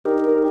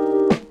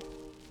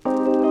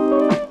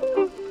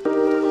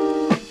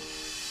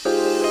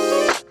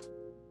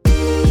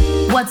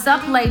What's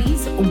up,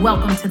 ladies?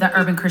 Welcome to the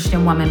Urban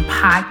Christian Woman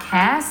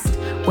podcast,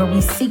 where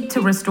we seek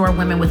to restore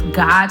women with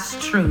God's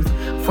truth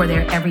for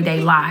their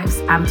everyday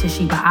lives. I'm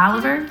Te'Sheba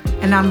Oliver.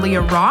 And I'm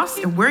Leah Ross,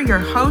 and we're your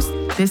hosts.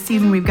 This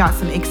season, we've got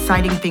some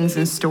exciting things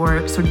in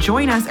store. So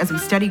join us as we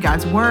study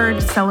God's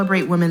Word,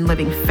 celebrate women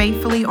living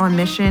faithfully on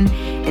mission,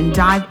 and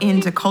dive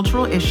into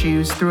cultural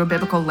issues through a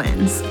biblical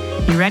lens.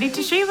 You ready,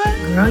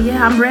 Te'Sheba? Girl,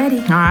 yeah, I'm ready.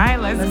 All right,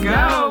 let's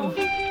go.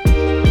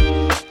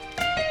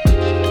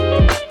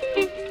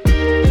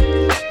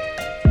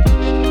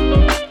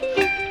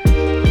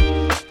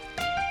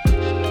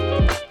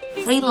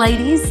 Hey,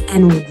 ladies,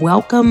 and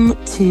welcome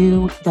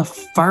to the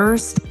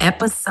first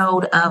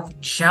episode of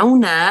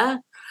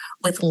Jonah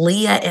with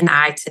Leah and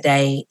I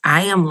today.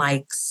 I am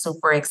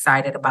super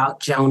excited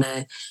about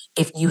Jonah.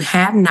 If you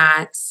have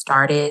not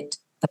started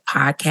the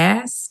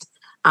podcast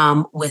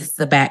with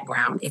the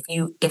background, if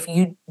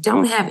you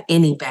don't have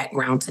any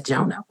background to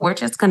Jonah, we're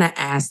just going to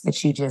ask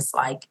that you just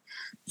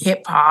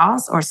hit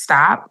pause or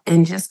stop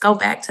and just go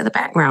back to the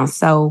background.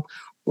 So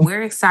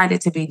we're excited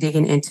to be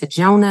digging into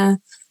Jonah.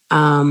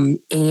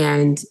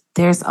 And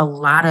there's a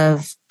lot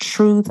of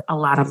truth, a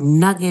lot of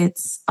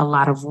nuggets, a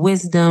lot of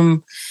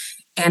wisdom,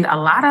 and a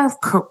lot of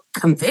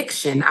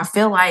conviction, I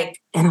feel like,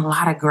 and a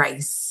lot of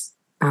grace.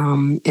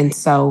 And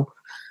so,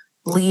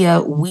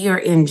 Leah, we are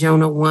in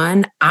Jonah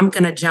 1. I'm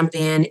going to jump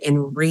in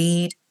and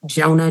read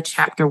Jonah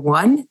chapter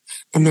 1.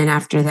 And then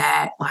after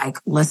that,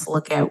 let's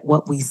look at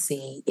what we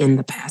see in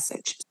the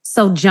passage.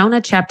 So Jonah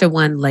chapter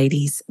 1,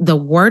 ladies, the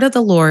word of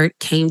the Lord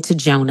came to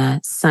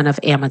Jonah, son of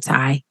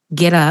Amittai.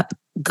 Get up,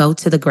 go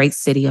to the great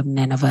city of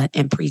Nineveh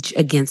and preach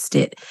against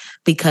it,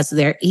 because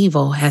their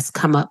evil has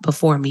come up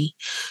before me.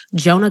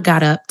 Jonah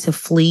got up to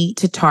flee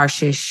to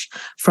Tarshish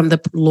from the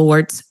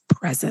Lord's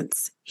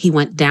presence. He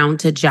went down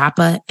to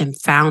Joppa and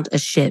found a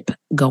ship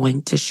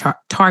going to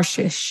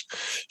Tarshish.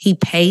 He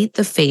paid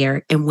the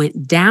fare and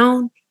went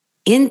down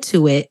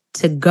into it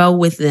to go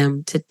with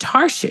them to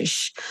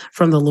Tarshish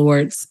from the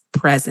Lord's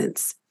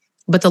presence.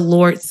 But the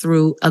Lord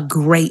threw a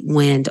great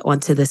wind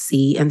onto the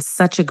sea, and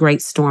such a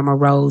great storm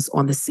arose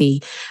on the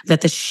sea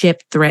that the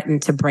ship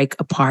threatened to break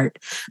apart.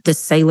 The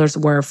sailors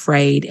were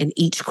afraid, and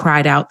each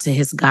cried out to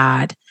his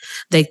God.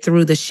 They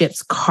threw the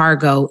ship's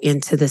cargo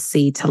into the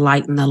sea to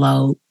lighten the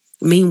load.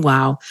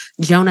 Meanwhile,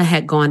 Jonah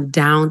had gone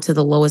down to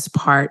the lowest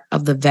part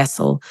of the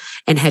vessel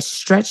and had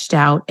stretched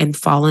out and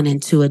fallen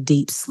into a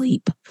deep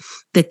sleep.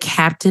 The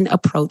captain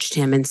approached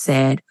him and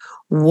said,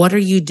 "What are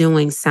you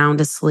doing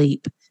sound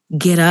asleep?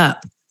 Get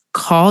up.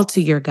 Call to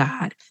your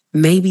God.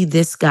 Maybe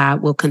this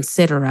God will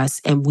consider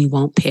us and we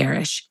won't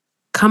perish."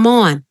 "Come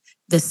on,"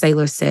 the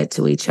sailors said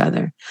to each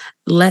other.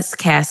 "Let's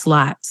cast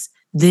lots.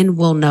 Then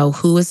we'll know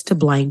who is to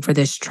blame for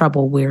this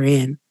trouble we're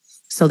in."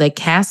 So they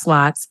cast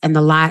lots, and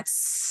the lots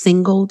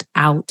singled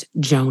out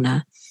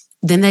Jonah.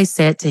 Then they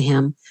said to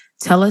him,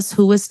 "Tell us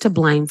who is to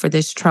blame for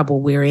this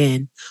trouble we're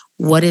in.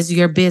 What is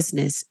your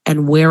business,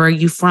 and where are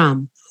you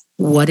from?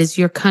 What is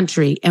your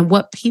country, and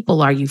what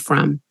people are you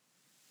from?"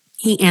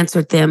 He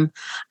answered them,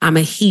 "I'm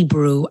a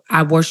Hebrew.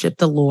 I worship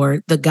the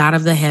Lord, the God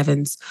of the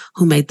heavens,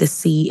 who made the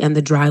sea and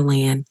the dry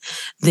land."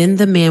 Then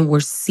the men were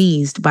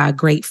seized by a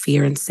great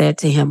fear and said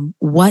to him,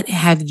 "What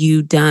have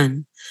you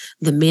done?"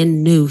 The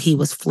men knew he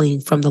was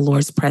fleeing from the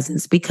Lord's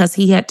presence because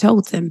he had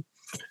told them.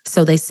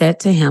 So they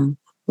said to him,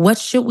 "What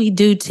should we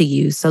do to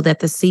you so that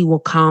the sea will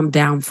calm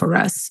down for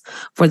us?"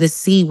 For the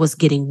sea was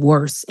getting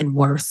worse and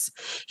worse.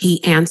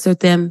 He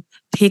answered them,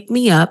 "Pick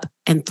me up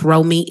and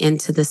throw me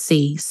into the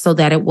sea so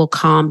that it will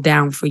calm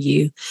down for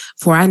you.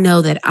 For I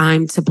know that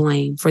I'm to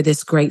blame for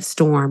this great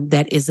storm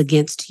that is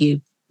against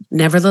you."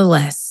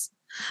 Nevertheless,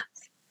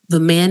 the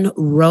men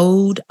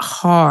rowed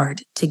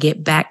hard to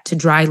get back to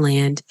dry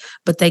land,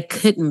 but they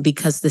couldn't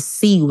because the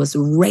sea was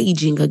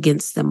raging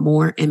against them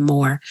more and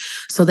more.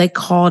 So they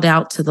called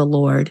out to the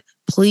Lord,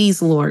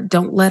 "Please, Lord,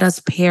 don't let us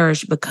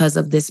perish because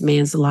of this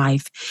man's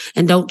life,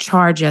 and don't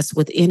charge us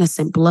with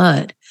innocent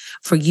blood.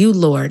 For you,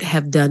 Lord,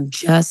 have done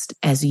just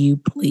as you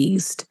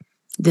pleased."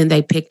 Then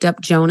they picked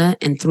up Jonah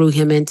and threw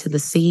him into the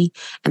sea,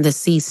 and the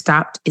sea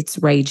stopped its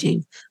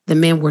raging. The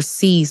men were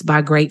seized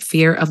by great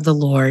fear of the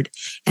Lord,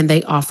 and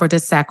they offered a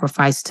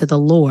sacrifice to the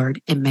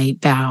Lord and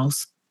made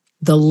vows.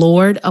 The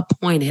Lord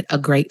appointed a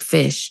great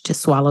fish to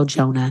swallow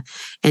Jonah,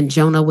 and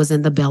Jonah was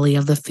in the belly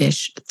of the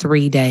fish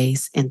 3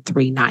 days and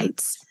 3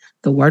 nights.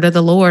 The word of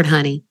the Lord,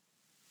 honey.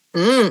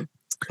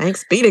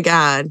 Thanks be to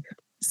God.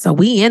 So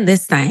we in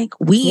this thing.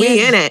 We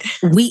in it.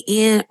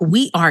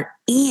 We are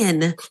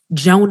in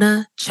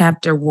Jonah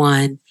chapter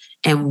 1,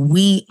 and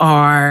we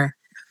are,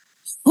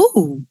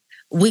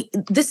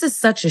 this is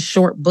such a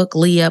short book,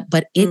 Leah,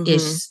 but it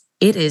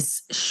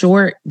is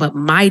short but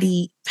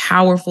mighty,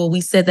 powerful.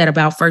 We said that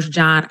about 1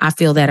 John. I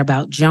feel that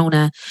about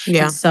Jonah.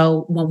 Yeah. And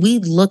so when we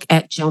look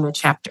at Jonah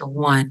chapter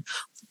 1,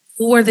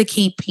 who are the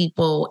key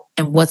people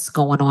and what's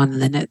going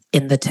on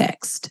in the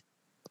text?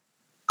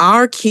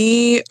 Our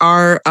key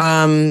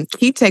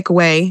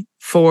takeaway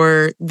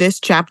for this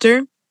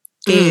chapter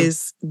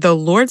is the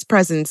Lord's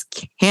presence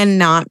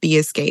cannot be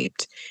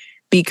escaped,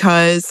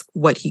 because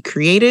what he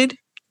created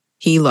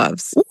he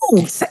loves.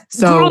 Ooh,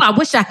 girl, I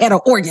wish I had an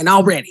organ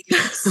already.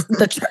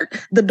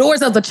 The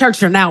doors of the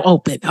church are now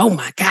open. Oh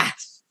my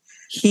gosh.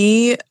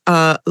 He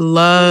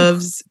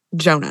loves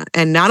Jonah.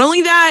 And not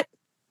only that,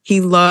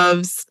 he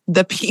loves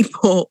the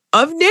people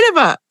of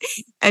Nineveh.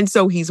 And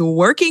so he's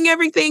working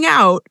everything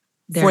out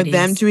for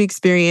them to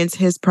experience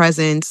his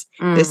presence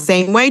the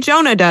same way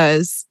Jonah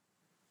does.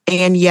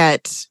 And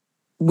yet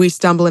we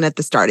stumbling at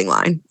the starting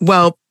line.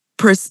 Well,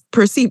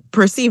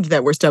 perceived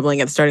that we're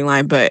stumbling at the starting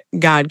line, but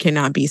God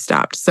cannot be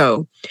stopped.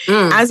 So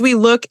as we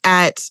look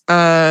at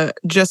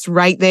just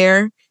right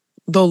there,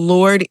 the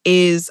Lord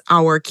is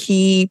our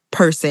key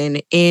person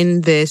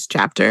in this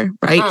chapter,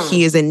 right?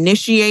 He is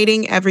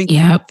initiating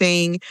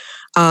everything.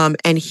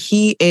 And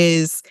he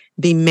is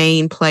the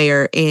main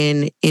player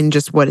in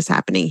just what is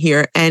happening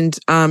here. And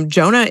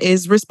Jonah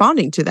is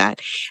responding to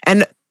that.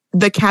 And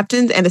the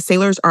captains and the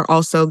sailors are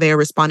also there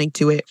responding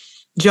to it.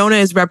 Jonah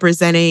is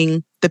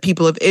representing the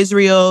people of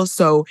Israel.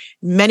 So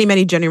many,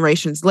 many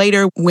generations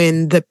later,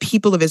 when the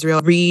people of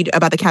Israel read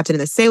about the captain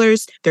and the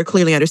sailors, they're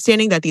clearly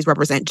understanding that these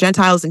represent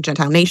Gentiles and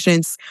Gentile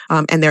nations,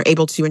 and they're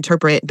able to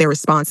interpret their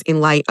response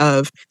in light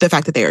of the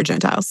fact that they are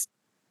Gentiles.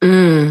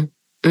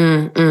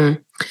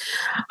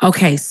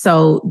 Okay,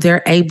 so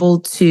they're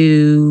able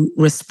to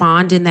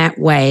respond in that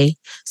way.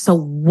 So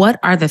what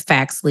are the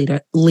facts,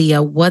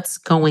 Leah? What's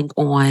going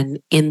on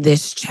in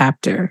this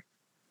chapter?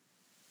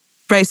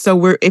 Right.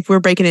 So if we're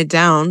breaking it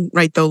down,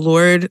 right, the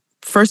Lord,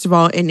 first of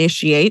all,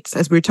 initiates,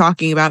 as we're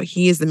talking about,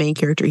 he is the main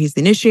character. He's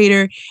the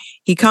initiator.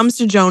 He comes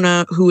to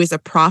Jonah, who is a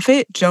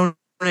prophet. Jonah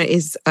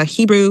is a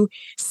Hebrew,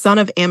 son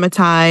of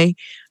Amittai.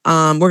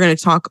 We're going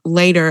to talk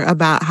later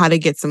about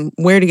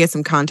where to get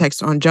some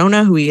context on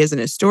Jonah, who he is in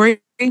his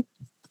story.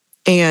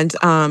 And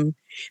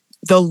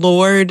the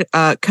Lord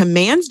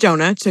commands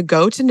Jonah to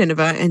go to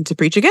Nineveh and to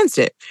preach against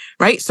it,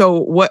 right?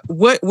 So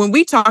when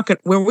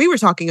we were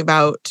talking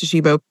about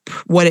Te'Sheba,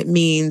 what it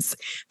means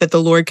that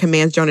the Lord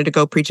commands Jonah to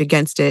go preach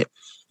against it,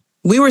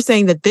 we were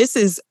saying that this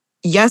is,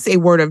 yes, a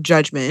word of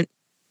judgment,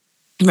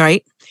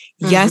 right?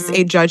 Yes,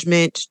 a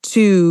judgment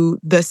to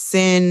the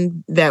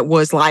sin that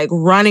was like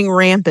running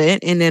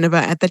rampant in Nineveh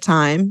at the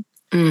time,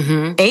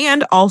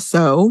 and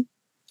also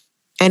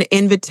an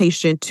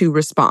invitation to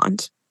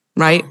respond,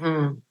 right?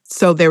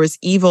 So there is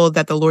evil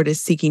that the Lord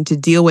is seeking to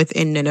deal with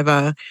in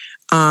Nineveh,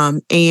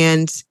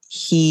 and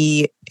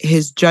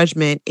his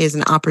judgment is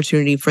an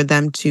opportunity for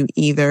them to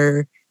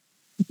either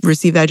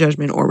receive that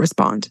judgment or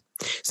respond.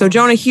 So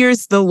Jonah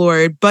hears the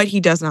Lord, but he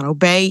does not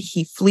obey.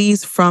 He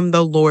flees from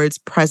the Lord's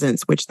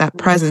presence, which that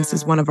presence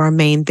is one of our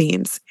main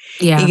themes.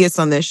 Yeah. He gets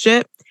on this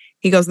ship.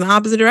 He goes in the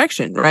opposite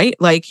direction, right?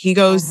 Like he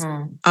goes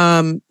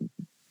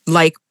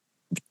like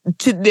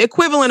to the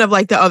equivalent of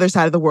like the other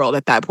side of the world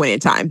at that point in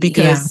time,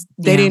 because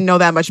they didn't know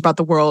that much about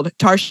the world.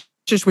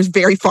 Tarshish was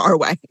very far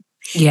away.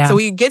 Yeah. So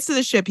he gets to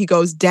the ship, he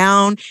goes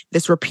down,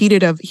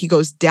 he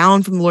goes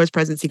down from the Lord's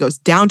presence, he goes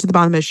down to the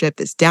bottom of the ship,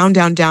 this down,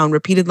 down, down,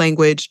 repeated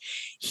language.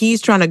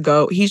 He's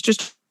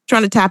just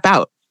trying to tap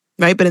out,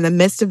 right? But in the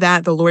midst of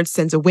that, the Lord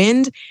sends a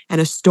wind and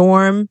a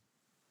storm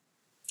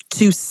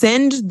to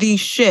send the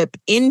ship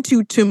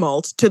into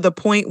tumult to the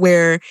point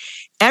where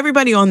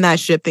everybody on that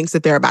ship thinks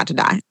that they're about to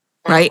die.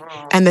 Right.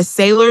 And the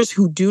sailors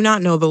who do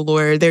not know the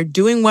Lord, they're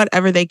doing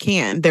whatever they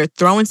can. They're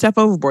throwing stuff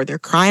overboard. They're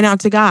crying out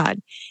to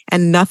God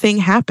and nothing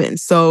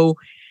happens. So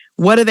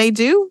what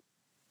do?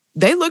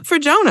 They look for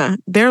Jonah.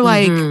 They're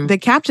like, the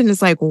captain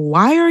is like,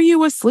 why are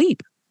you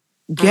asleep?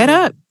 Get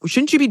up.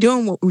 Shouldn't you be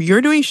doing what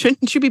you're doing?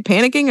 Shouldn't you be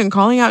panicking and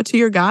calling out to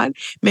your God?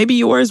 Maybe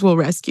yours will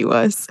rescue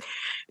us.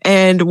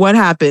 And what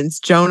happens?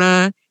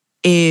 Jonah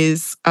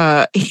is,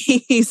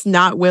 he's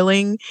not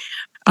willing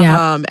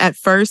at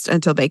first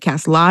until they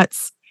cast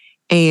lots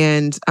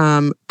and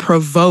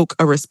provoke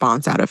a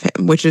response out of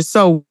him, which is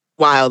so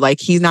wild. Like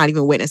he's not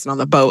even witnessing on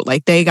the boat.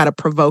 Like they got to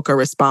provoke a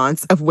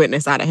response of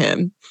witness out of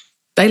him.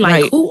 They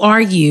like, Who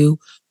are you?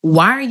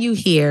 Why are you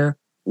here?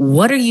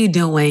 What are you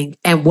doing?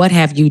 And what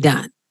have you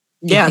done?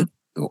 Yeah. Like,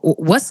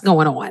 what's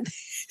going on?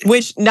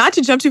 Which, not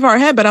to jump too far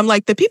ahead, but I'm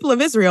like, the people of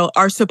Israel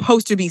are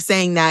supposed to be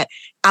saying that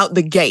out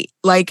the gate,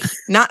 like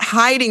not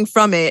hiding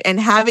from it and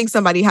having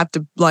somebody have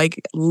to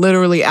like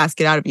literally ask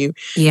it out of you.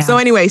 Yeah. So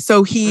anyway,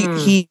 so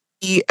he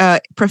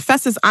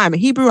professes, I'm a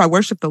Hebrew. I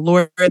worship the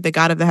Lord, the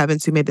God of the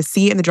heavens, who made the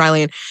sea and the dry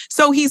land.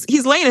 So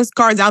he's laying his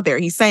cards out there.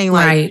 He's saying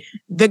like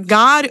the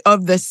God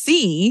of the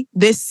sea,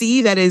 this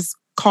sea that is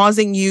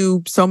causing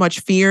you so much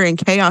fear and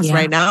chaos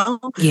right now.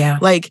 Yeah.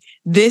 Like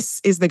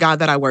this is the God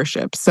that I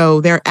worship. So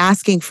they're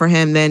asking for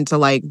him then to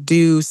like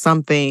do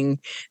something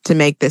to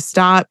make this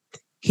stop.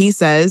 He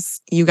says,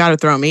 you got to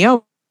throw me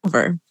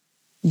over.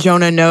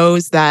 Jonah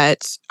knows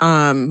that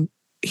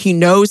he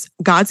knows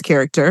God's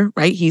character,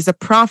 right? He's a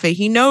prophet.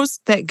 He knows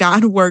that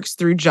God works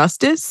through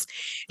justice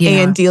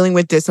and dealing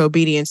with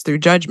disobedience through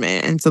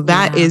judgment. And so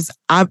that is,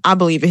 I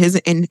believe,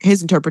 in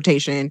his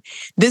interpretation,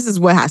 this is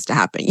what has to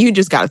happen. You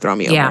just got to throw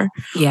me over.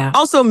 Yeah.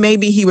 Also,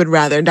 maybe he would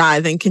rather die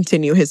than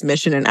continue his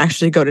mission and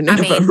actually go to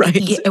Nineveh,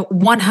 right?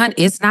 100.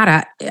 It's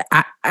not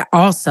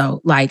also,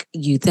 like,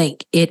 you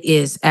think it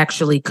is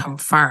actually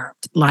confirmed.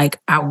 Like,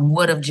 I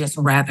would have just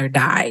rather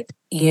died.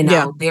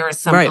 There is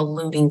some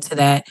alluding to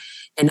that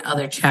in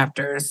other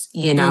chapters,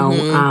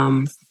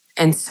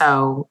 and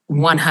so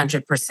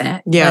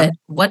 100%. Yeah. But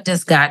what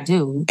does God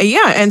do?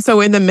 Yeah. And so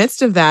in the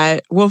midst of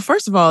that, well,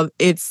 first of all,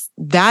 it's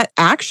that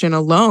action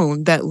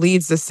alone that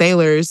leads the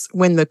sailors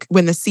when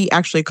the sea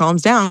actually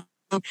calms down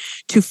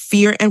to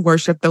fear and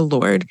worship the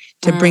Lord,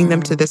 to bring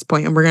them to this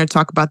point. And we're going to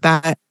talk about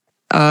that,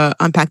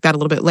 unpack that a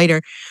little bit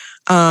later.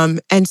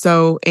 And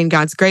so in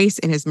God's grace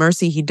and his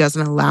mercy, he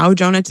doesn't allow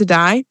Jonah to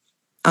die.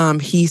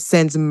 He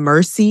sends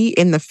mercy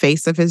in the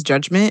face of his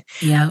judgment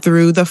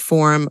through the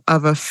form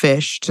of a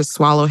fish to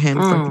swallow him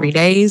for 3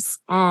 days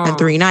and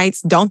 3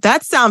 nights. Don't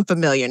that sound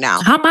familiar now?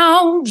 Come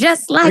on,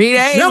 just like 3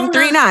 days Jonah and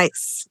 3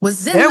 nights.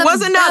 Was in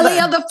the belly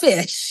of the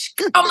fish.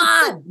 Come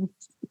on.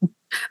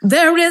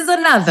 There is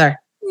another.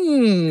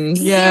 Yes.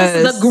 He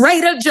is the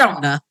greater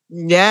Jonah.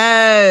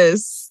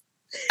 Yes.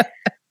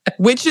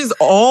 Which is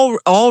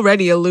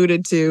already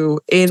alluded to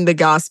in the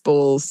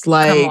Gospels.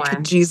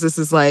 Like, Jesus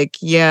is like,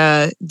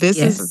 this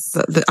is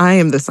I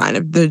am the sign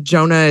of the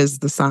Jonah is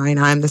the sign.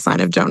 I am the sign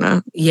of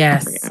Jonah.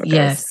 Yes.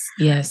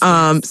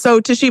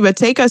 So Te'Sheba,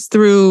 take us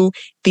through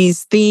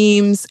these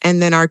themes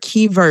and then our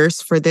key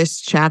verse for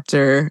this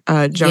chapter,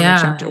 Jonah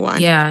chapter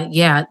 1.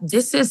 Yeah.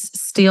 This is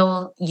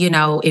still,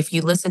 if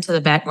you listen to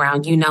the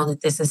background, that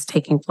this is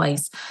taking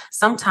place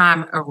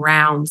somewhere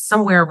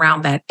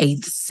around that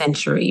 8th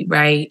century,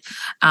 right?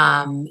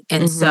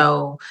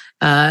 So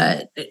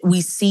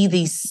we see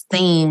these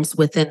themes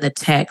within the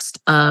text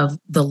of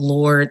the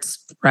Lord's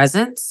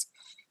presence.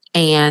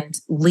 And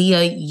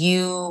Leah,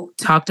 you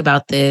talked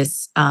about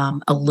this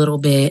a little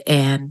bit,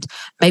 and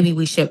maybe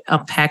we should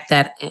unpack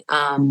that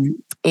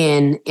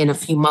in a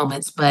few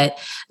moments. But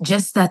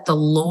just that the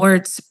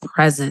Lord's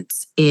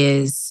presence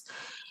is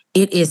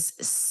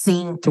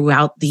seen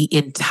throughout the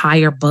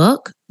entire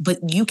book, but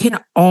you can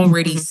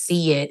already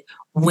see it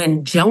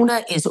when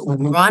Jonah is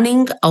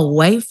running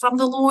away from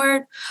the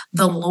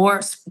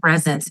Lord's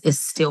presence is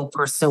still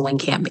pursuing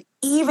him,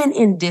 even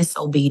in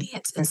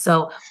disobedience. And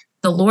so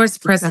the Lord's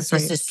presence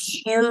is this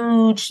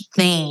huge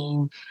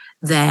thing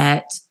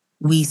that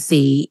we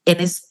see. And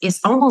it's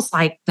almost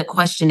like the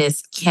question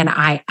is, can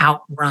I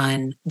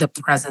outrun the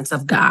presence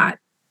of God?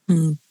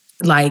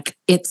 Like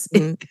it's,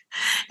 and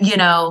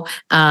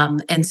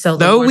so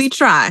though we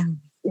try,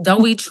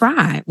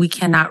 we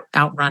cannot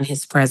outrun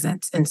his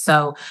presence. And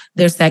so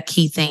there's that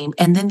key theme.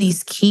 And then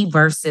these key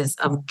verses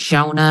of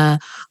Jonah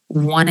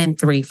 1 and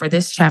 3. For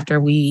this chapter,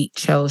 we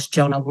chose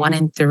Jonah 1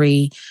 and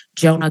 3.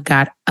 Jonah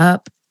got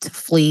up to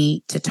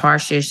flee to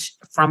Tarshish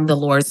from the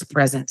Lord's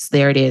presence.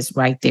 There it is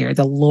right there,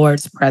 the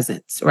Lord's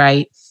presence,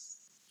 right?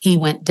 He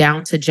went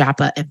down to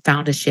Joppa and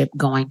found a ship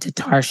going to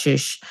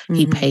Tarshish.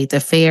 He paid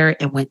the fare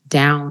and went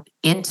down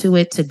into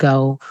it to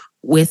go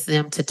with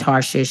them to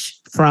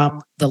Tarshish from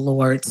the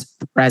Lord's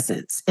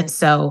presence. And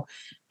so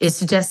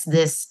it's just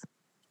this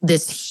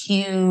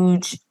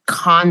huge,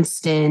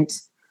 constant,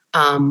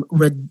 I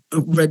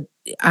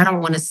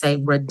don't want to say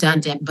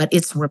redundant, but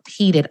it's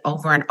repeated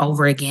over and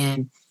over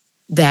again,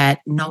 that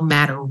no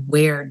matter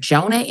where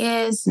Jonah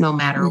is, no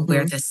matter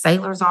where the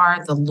sailors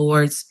are, the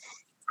Lord's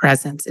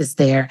presence is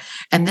there.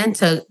 And then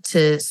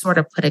to sort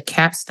of put a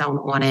capstone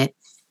on it,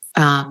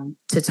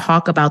 to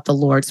talk about the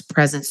Lord's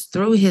presence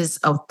through his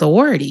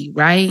authority,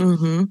 right?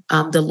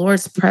 The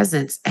Lord's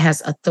presence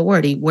has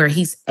authority where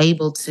he's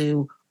able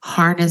to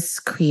harness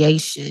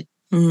creation.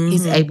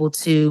 He's able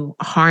to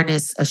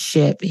harness a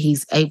ship.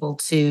 He's able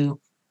to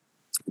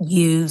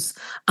use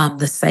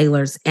the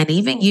sailors and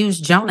even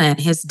use Jonah and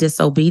his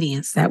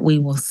disobedience that we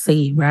will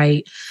see,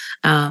 right?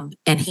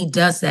 And he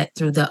does that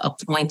through the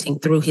appointing,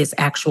 through his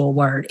actual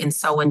word. And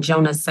so in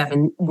Jonah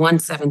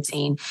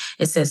 1:17,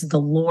 it says, the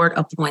Lord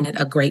appointed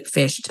a great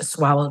fish to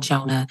swallow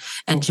Jonah,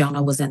 and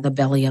Jonah was in the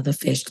belly of the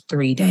fish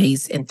 3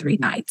 days and 3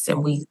 nights.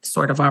 And we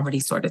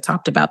already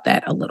talked about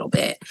that a little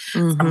bit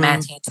from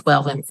Matthew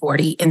 12 and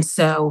 40. And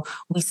so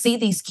we see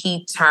these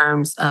key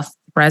terms of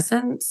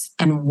presence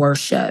and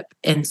worship.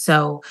 And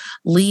so,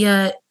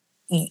 Leah,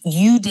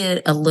 you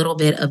did a little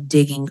bit of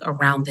digging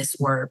around this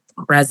word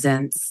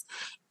presence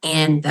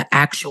and the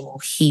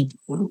actual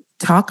Hebrew.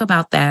 Talk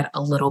about that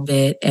a little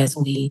bit as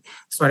we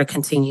sort of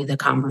continue the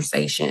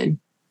conversation.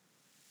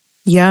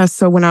 Yeah,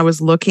 so when I was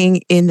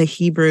looking in the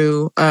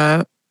Hebrew,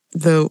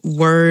 the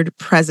word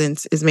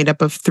presence is made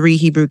up of 3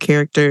 Hebrew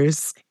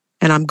characters.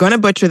 And I'm going to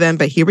butcher them,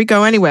 but here we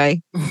go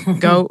anyway.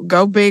 Go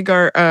big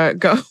or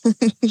go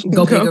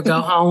big or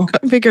go home. Go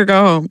big or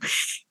go home.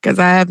 Because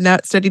I have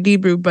not studied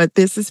Hebrew, but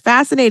this is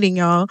fascinating,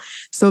 y'all.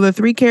 So the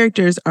 3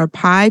 characters are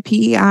pi,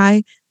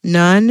 P-E-I,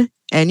 nun,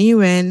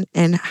 N-U-N,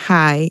 and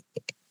high,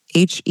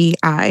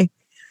 H-E-I.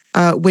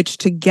 which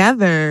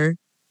together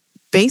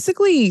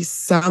basically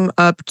sum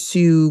up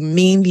to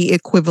mean the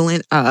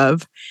equivalent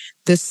of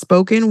the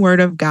spoken word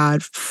of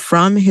God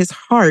from his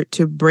heart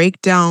to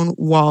break down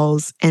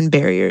walls and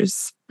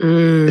barriers.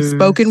 The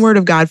spoken word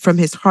of God from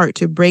his heart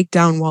to break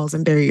down walls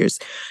and barriers.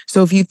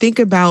 So if you think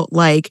about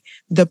like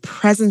the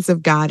presence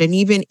of God, and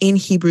even in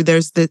Hebrew,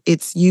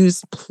 it's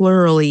used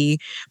plurally,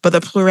 but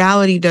the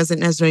plurality doesn't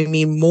necessarily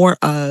mean more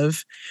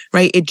of,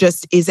 right? It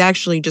just is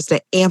actually just an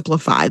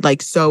amplified,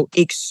 like so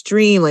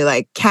extremely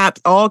like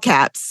all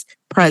caps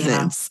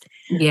presence.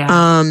 Yeah.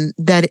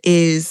 That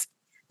is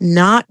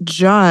not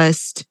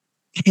just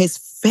his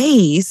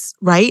face,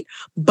 right?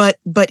 But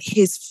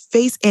his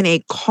face and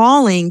a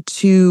calling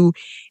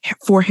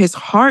for his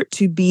heart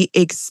to be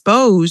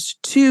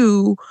exposed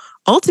to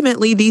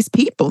ultimately these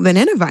people, the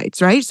Ninevites,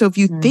 right? So if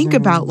you think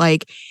about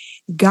like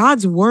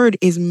God's word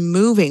is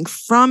moving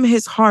from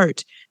his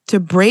heart to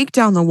break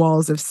down the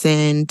walls of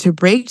sin, to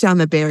break down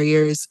the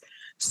barriers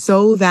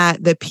so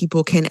that the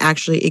people can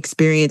actually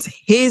experience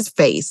his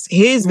face,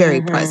 his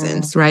very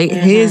presence, right?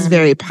 His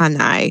very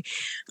panai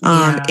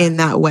in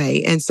that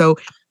way. And so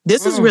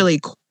this is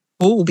really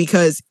cool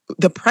because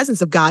the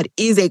presence of God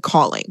is a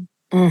calling.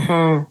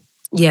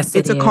 Yes,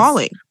 it's a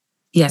calling.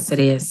 Yes, it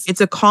is. It's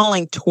a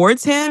calling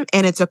towards him,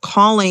 and it's a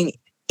calling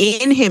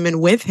in him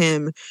and with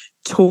him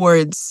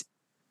towards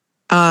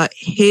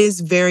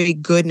his very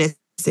goodness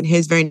and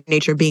his very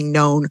nature being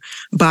known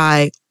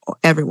by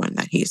everyone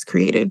that he's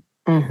created.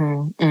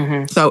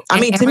 So, I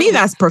mean, to me,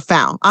 that's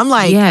profound. I'm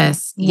like,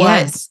 yes, what?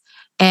 Yes.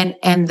 And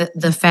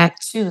the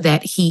fact too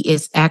that he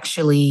is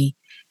actually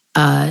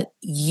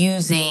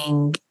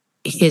using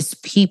his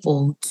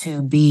people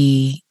to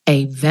be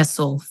a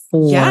vessel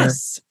for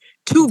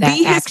to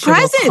be his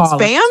presence, calling,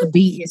 fam. To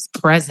be his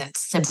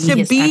presence.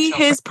 To be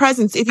his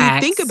presence. If you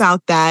think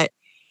about that,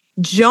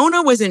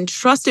 Jonah was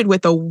entrusted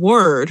with a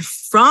word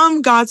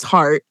from God's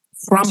heart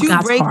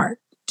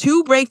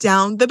to break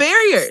down the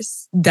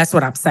barriers. That's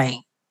what I'm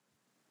saying.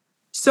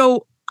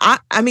 So,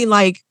 I mean,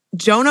 like,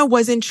 Jonah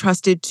was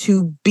entrusted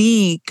to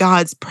be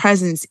God's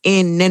presence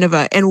in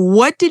Nineveh. And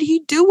what did he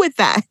do with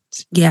that?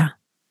 Yeah.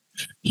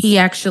 He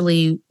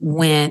actually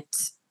went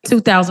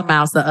 2,000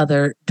 miles the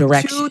other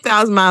direction.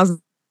 2,000 miles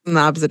in the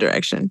opposite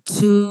direction.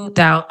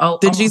 2,000. Oh,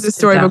 the Jesus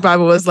Storybook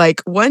Bible was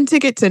like, one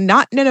ticket to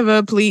not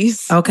Nineveh,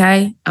 please.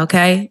 Okay.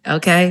 Like,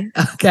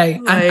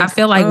 I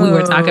feel like we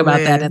were talking about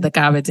that in the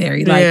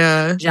commentary.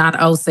 Like John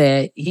O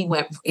said, he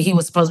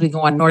was supposed to be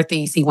going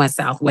northeast. He went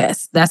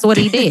southwest. That's what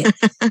he did.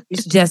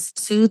 It's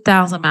just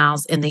 2,000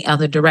 miles in the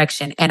other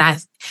direction. And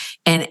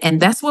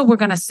that's what we're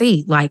going to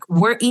see. Like,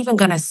 we're even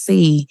going to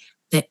see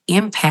the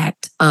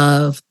impact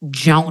of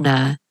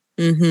Jonah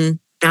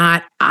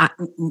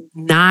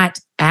not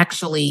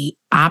actually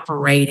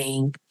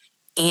operating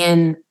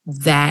in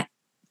that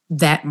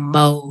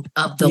mode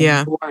of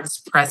the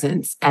Lord's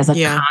presence as a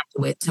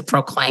conduit to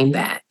proclaim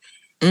that.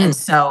 And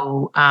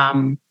so,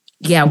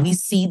 we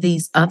see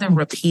these other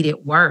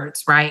repeated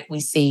words, right?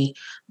 We see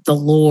the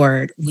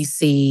Lord, we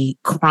see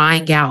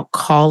crying out,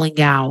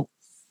 calling out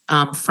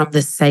from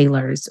the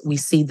sailors. We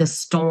see the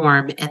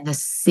storm and the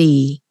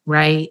sea,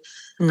 right?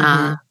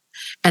 And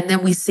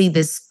then we see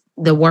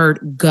the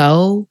word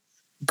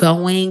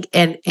going,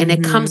 and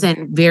it comes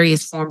in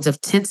various forms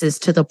of tenses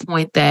to the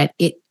point that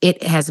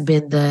it has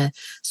been the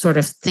sort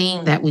of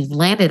theme that we've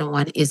landed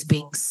on is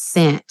being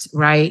sent,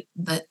 right?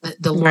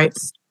 The Lord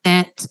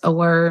sent a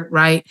word,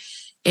 right?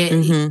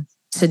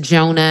 To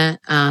Jonah.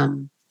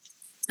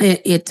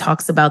 It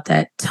talks about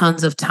that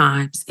tons of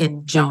times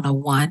in Jonah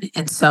 1.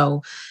 And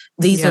so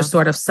these are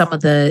sort of some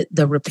of the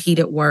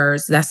repeated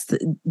words. That's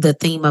the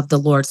theme of the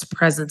Lord's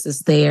presence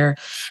is there.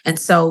 And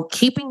so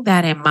keeping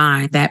that in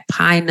mind, that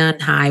pi nun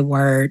high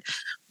word,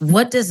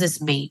 what does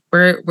this mean?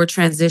 We're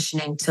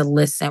transitioning to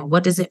listen.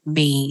 What does it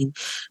mean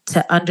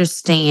to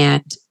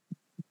understand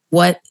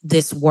what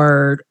this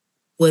word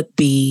would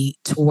be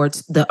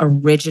towards the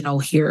original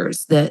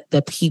hearers,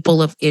 the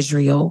people of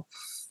Israel?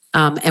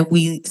 And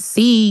we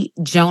see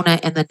Jonah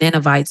and the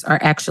Ninevites are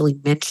actually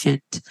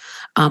mentioned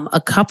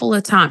a couple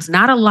of times,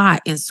 not a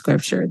lot in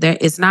scripture. There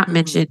is not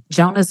mentioned,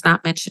 Jonah's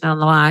not mentioned a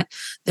lot.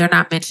 They're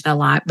not mentioned a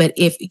lot. But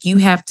if you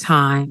have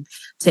time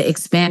to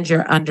expand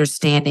your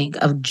understanding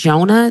of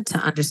Jonah, to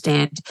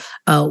understand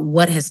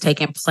what has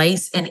taken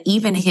place and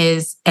even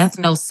his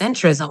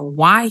ethnocentrism,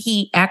 why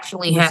he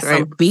actually has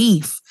some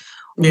beef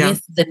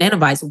with the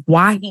Ninevites,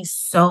 why he's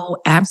so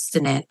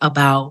abstinent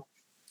about,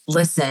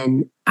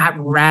 listen, I'd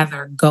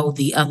rather go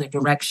the other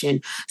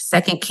direction.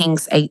 2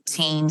 Kings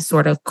 18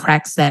 sort of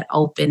cracks that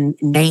open.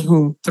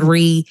 Nahum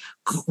 3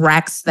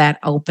 cracks that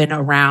open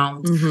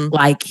around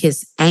like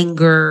his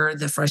anger,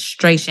 the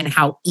frustration,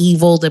 how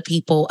evil the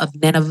people of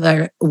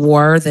Nineveh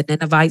were, the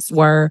Ninevites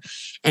were,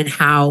 and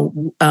how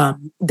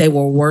they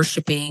were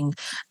worshiping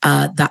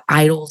the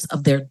idols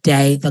of their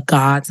day, the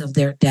gods of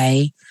their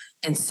day.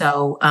 And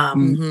so, I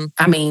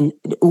mean,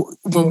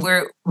 when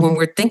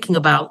we're thinking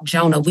about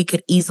Jonah, we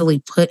could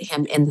easily put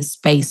him in the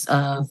space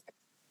of,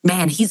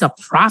 man, he's a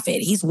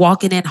prophet. He's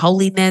walking in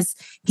holiness.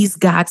 He's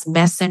God's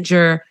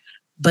messenger.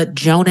 But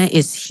Jonah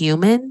is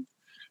human.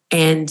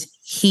 and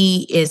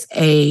he is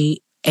a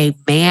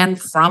man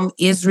from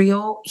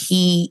Israel.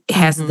 He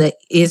has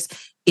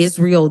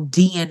Israel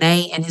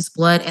DNA in his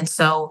blood. And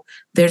so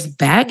there's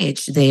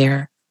baggage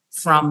there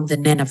from the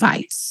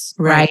Ninevites,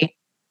 right?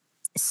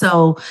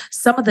 So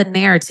some of the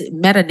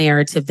meta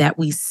narrative that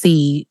we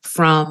see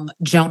from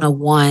Jonah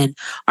 1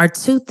 are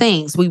two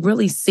things. We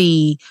really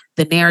see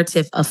the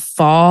narrative of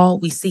fall.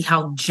 We see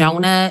how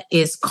Jonah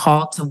is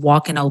called to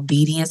walk in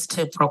obedience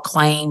to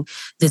proclaim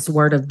this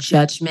word of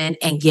judgment,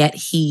 and yet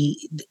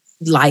he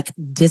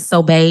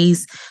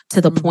disobeys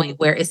to the point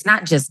where it's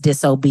not just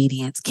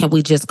disobedience. Can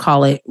we just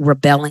call it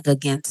rebelling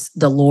against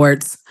the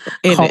Lord's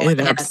calling? It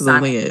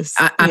absolutely is.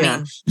 I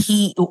mean,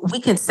 we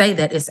can say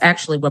that it's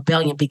actually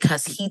rebellion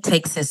because he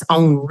takes his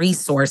own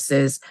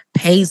resources,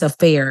 pays a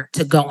fare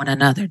to go in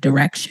another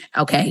direction.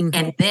 Okay.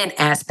 And then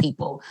asks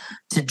people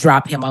to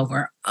drop him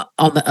over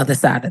on the other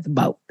side of the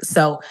boat.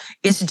 So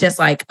it's just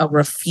like a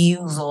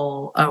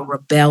refusal, a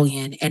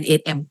rebellion, and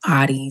it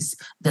embodies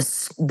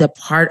the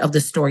part of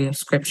the story of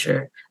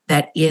Scripture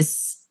that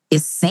is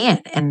sin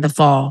and the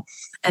fall.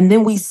 And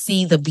then we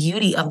see the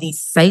beauty of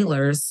these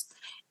sailors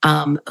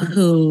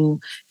who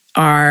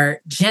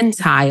are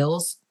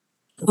Gentiles,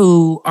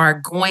 who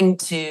are going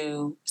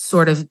to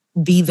sort of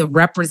be the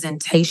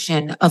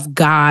representation of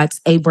God's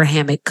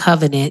Abrahamic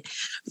covenant,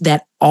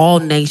 that all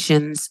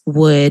nations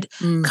would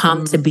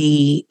come to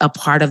be a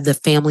part of the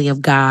family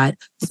of God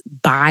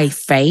by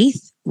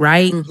faith,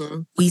 right?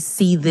 We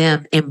see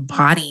them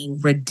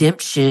embodying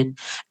redemption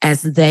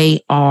as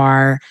they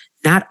are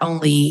not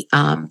only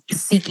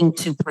seeking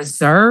to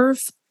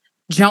preserve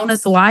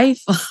Jonah's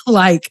life,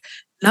 like,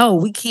 no,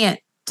 we can't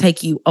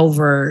take you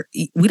over.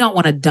 We don't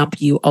want to dump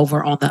you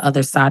over on the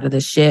other side of the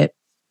ship,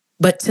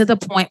 but to the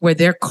point where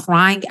they're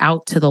crying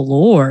out to the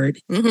Lord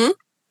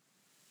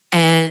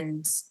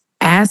and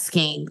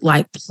asking,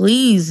 like,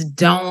 please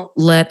don't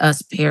let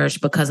us perish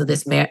because of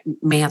this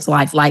man's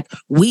life. Like,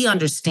 we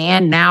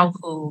understand now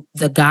who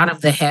the God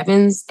of the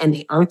heavens and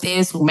the earth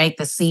is, who made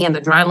the sea and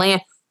the dry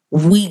land.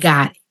 We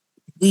got it.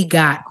 We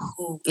got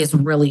who is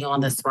really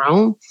on the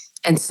throne.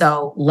 And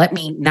so let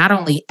me not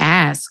only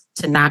ask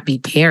to not be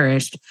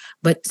perished,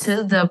 but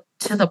to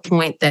the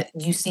point that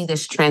you see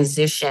this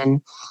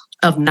transition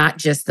of not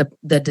just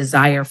the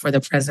desire for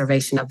the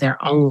preservation of their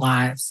own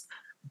lives,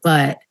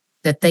 but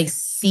that they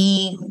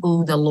see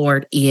who the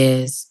Lord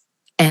is,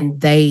 and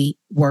they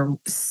were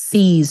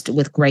seized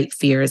with great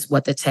fear, is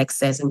what the text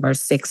says in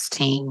verse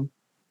 16.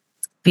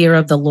 Fear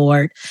of the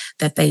Lord,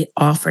 that they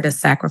offered a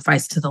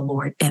sacrifice to the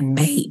Lord and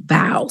made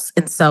vows.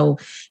 And so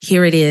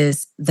here it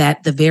is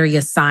that the very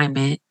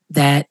assignment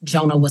that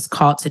Jonah was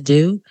called to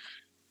do,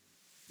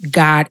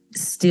 God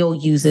still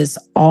uses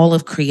all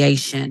of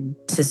creation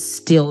to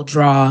still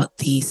draw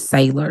these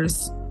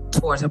sailors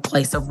towards a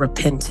place of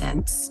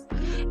repentance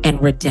and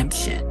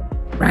redemption,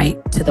 right?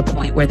 To the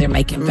point where they're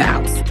making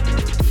vows.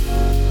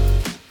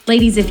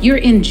 Ladies, if you're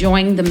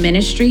enjoying the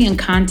ministry and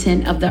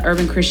content of the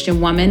Urban Christian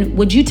Woman,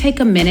 would you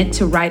take a minute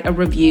to write a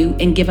review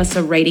and give us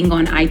a rating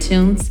on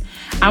iTunes?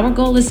 Our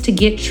goal is to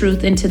get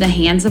truth into the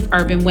hands of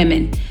urban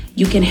women.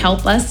 You can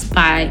help us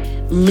by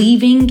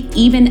leaving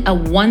even a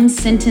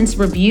 1-sentence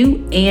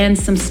review and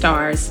some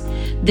stars.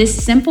 This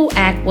simple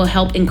act will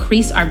help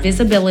increase our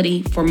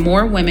visibility for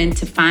more women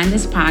to find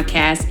this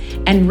podcast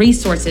and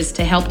resources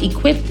to help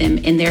equip them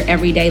in their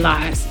everyday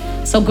lives.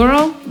 So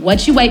girl,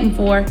 what you waiting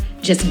for?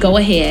 Just go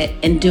ahead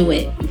and do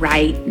it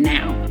right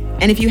now.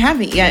 And if you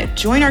haven't yet,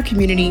 join our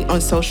community on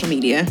social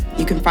media.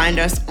 You can find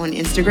us on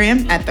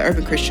Instagram at The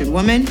Urban Christian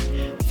Woman,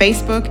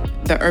 Facebook,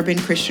 The Urban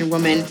Christian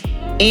Woman,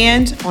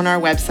 and on our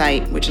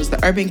website, which is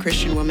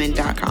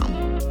theurbanchristianwoman.com.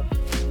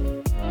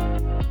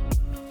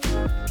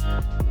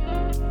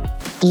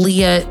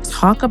 Leah,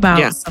 talk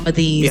about some of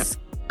these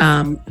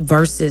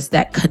verses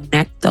that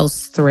connect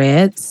those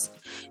threads,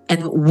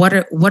 and what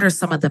are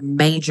some of the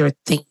major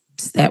themes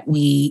that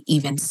we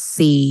even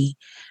see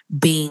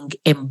being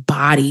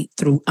embodied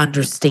through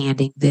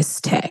understanding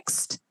this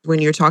text? When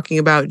you're talking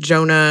about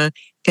Jonah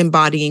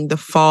embodying the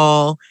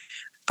fall,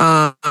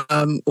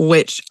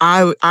 which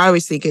I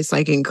always think is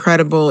like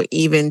incredible,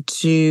 even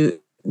to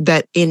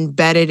that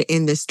embedded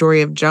in the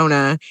story of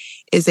Jonah,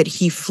 is that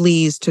he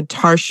flees to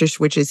Tarshish,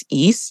 which is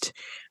east.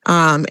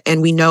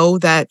 And we know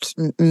that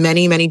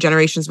many, many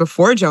generations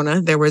before Jonah,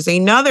 there was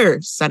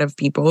another set of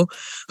people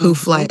who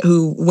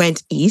who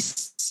went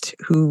east,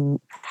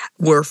 who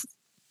were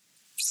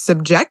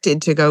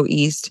subjected to go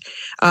east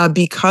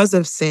because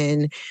of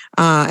sin,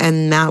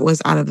 and that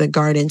was out of the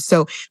garden.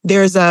 So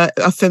there's a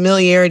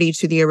familiarity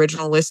to the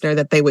original listener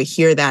that they would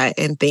hear that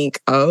and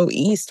think, oh,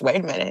 east, wait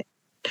a minute.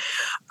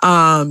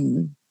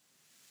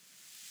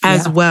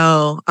 As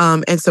well.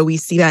 And so we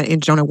see that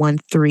in Jonah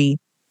 1:3,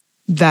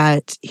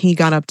 that he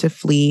got up to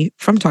flee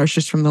from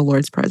Tarshish from the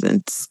Lord's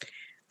presence.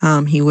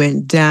 He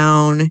went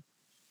down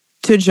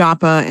to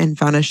Joppa and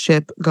found a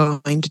ship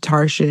going to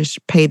Tarshish,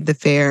 paid the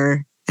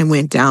fare, and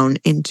went down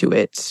into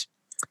it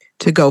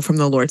to go from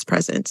the Lord's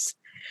presence.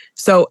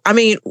 So, I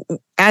mean,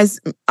 as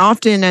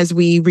often as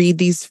we read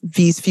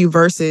these few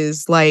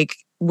verses, like,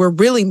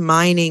 really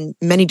mining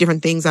many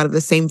different things out of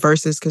the same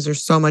verses because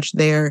there's so much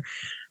there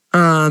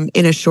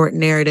in a short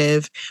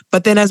narrative.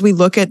 But then as we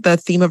look at the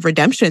theme of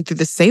redemption through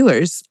the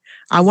sailors,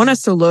 I want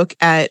us to look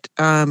at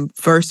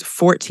verses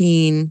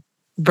 14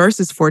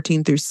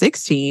 through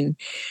 16,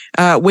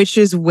 which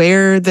is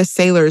where the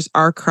sailors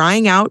are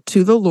crying out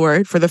to the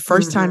Lord for the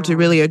first time to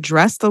really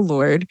address the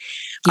Lord,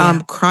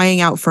 crying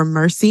out for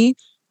mercy,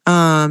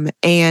 and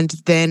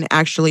then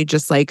actually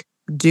just like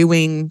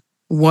doing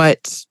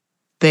what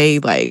they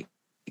like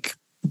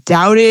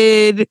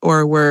doubted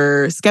or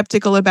were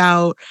skeptical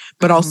about,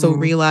 but also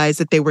realized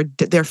that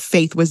their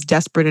faith was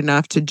desperate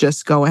enough to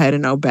just go ahead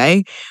and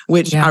obey,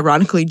 which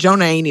ironically,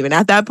 Jonah ain't even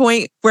at that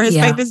point where his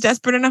faith is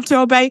desperate enough to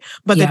obey,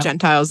 but the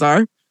Gentiles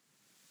are.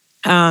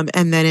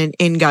 And then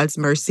in God's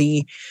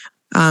mercy,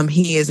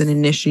 he is an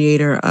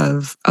initiator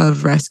of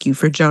rescue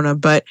for Jonah.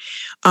 But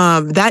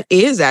that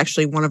is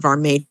actually one of our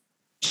major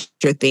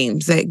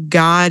themes, that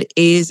God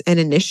is an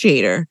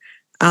initiator.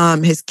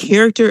 His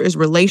character is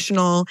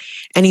relational,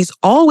 and he's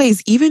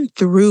always, even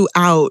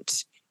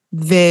throughout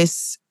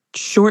this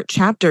short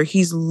chapter,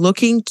 he's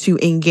looking to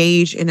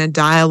engage in a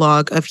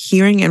dialogue of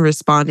hearing and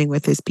responding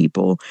with his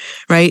people,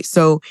 right?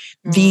 So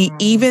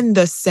even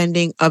the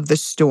sending of the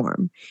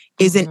storm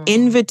is an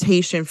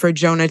invitation for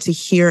Jonah to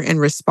hear and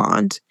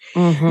respond.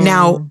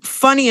 Now,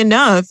 funny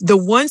enough, the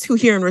ones who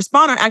hear and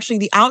respond are actually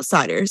the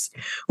outsiders,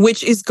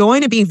 which is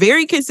going to be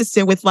very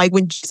consistent with like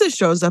when Jesus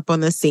shows up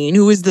on the scene,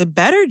 who is the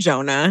better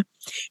Jonah,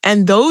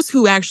 and those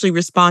who actually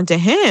respond to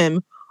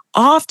him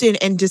often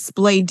and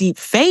display deep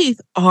faith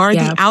are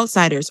the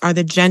outsiders, are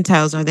the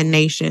Gentiles, are the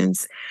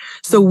nations.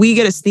 So we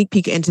get a sneak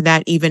peek into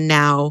that even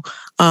now,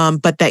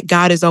 but that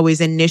God is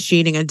always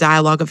initiating a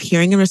dialogue of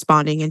hearing and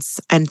responding, and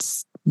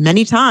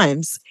many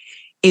times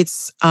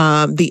it's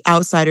the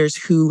outsiders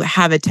who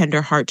have a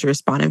tender heart to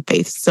respond in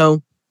faith.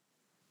 So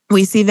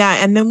we see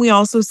that. And then we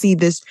also see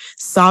this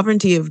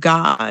sovereignty of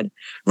God,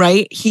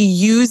 right? He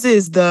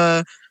uses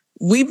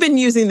we've been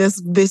using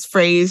this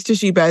phrase,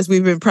 Te'Sheba, as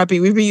we've been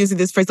prepping. We've been using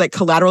this phrase like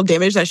collateral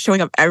damage that's showing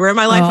up everywhere in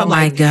my life. Oh, I'm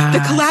like,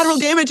 the collateral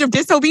damage of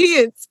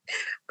disobedience,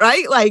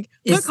 right? Like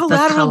it's the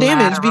collateral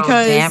damage,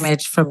 because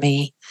damage for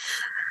me.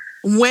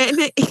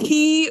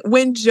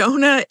 When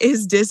Jonah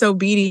is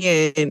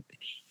disobedient,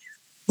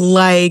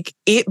 like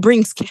it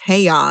brings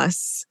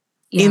chaos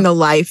in the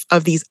life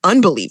of these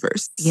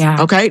unbelievers.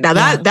 Okay.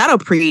 Now that'll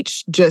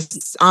preach.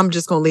 I'm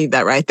just going to leave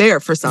that right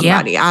there for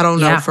somebody. I don't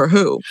know for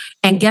who.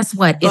 And guess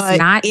what?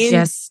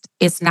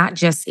 It's not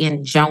just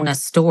in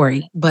Jonah's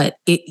story, but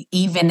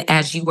even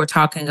as you were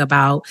talking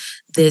about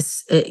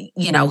this,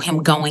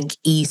 him going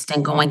east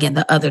and going in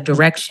the other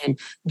direction,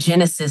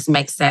 Genesis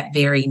makes that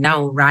very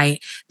known, right?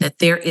 That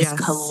there is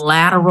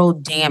collateral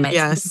damage.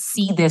 We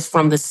see this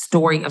from the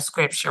story of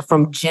Scripture,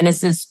 from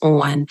Genesis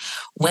on.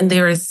 When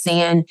there is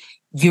sin,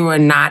 you are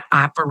not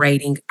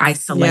operating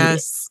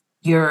isolated.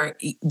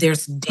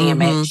 There's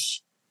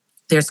damage.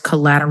 There's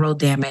collateral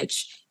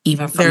damage,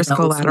 even from those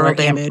who are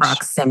in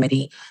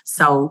proximity.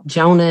 So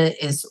Jonah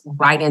is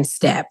right in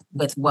step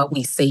with what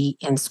we see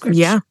in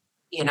Scripture.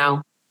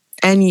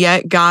 And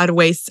yet God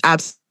wastes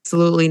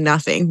absolutely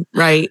nothing,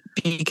 right?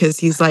 Because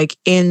he's like,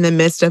 in the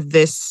midst of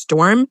this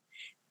storm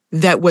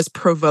that was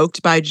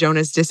provoked by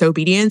Jonah's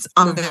disobedience,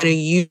 I'm going to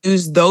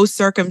use those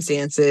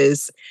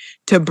circumstances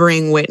to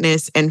bring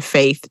witness and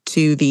faith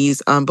to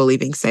these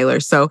unbelieving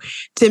sailors. So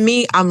to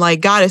me, I'm like,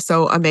 God is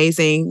so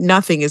amazing.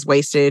 Nothing is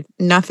wasted.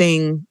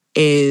 Nothing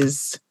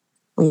is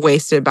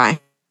wasted by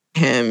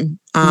him.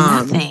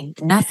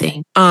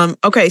 Nothing.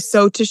 Okay,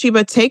 so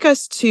Te'Sheba, take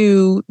us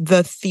to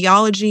the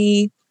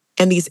theology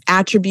and these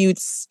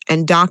attributes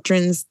and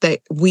doctrines that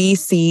we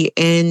see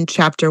in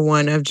chapter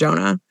 1 of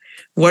Jonah.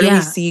 What do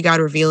we see God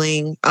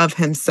revealing of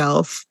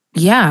himself?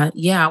 Yeah.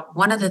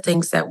 One of the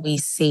things that we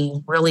see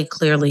really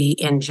clearly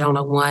in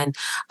Jonah 1,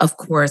 of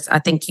course, I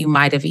think you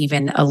might have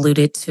even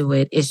alluded to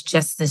it, is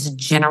just this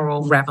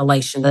general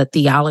revelation, the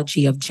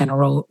theology of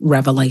general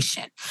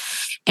revelation.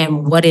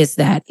 And what is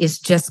that? It's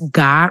just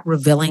God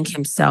revealing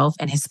himself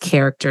and his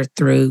character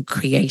through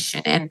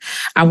creation. And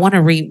I want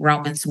to read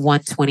Romans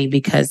 1:20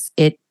 because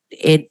it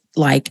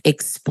like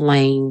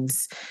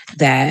explains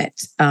that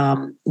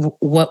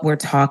what we're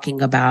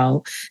talking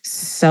about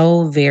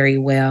so very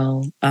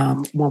well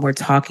when we're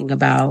talking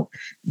about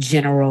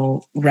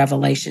general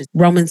revelation.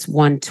 Romans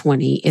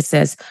 1:20, it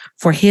says,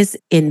 for his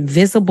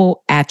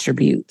invisible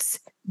attributes,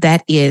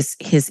 that is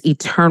his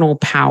eternal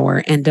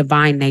power and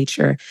divine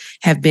nature,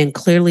 have been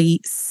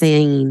clearly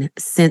seen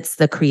since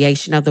the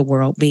creation of the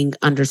world, being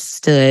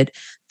understood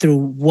through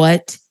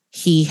what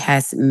he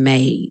has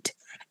made.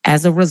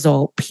 As a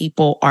result,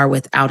 people are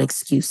without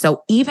excuse.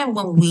 So even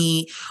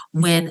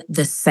when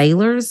the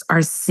sailors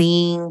are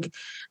seeing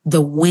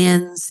the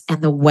winds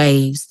and the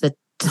waves, the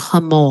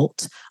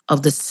tumult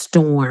of the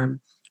storm,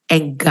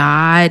 and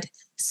God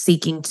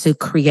seeking to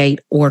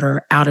create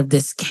order out of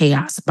this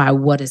chaos by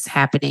what is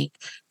happening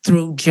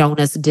through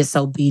Jonah's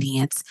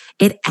disobedience,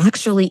 it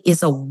actually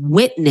is a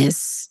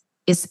witness.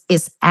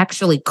 It's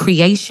actually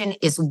creation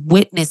is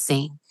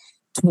witnessing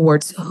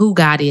towards who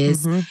God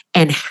is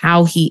and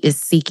how he is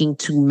seeking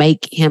to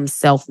make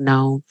himself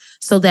known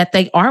so that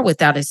they are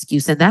without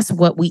excuse. And that's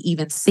what we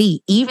even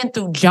see, even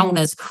through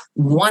Jonah's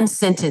one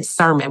sentence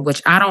sermon,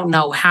 which I don't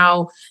know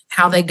how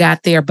they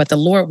got there, but the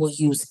Lord will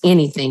use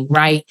anything,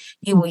 right?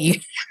 He will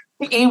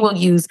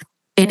use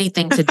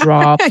anything to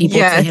draw people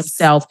Yes. to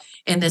himself.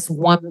 In this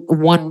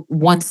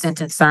one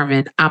sentence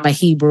sermon, I'm a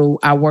Hebrew.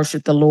 I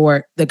worship the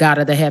Lord, the God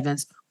of the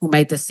heavens, who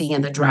made the sea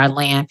and the dry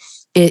land.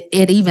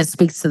 It even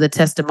speaks to the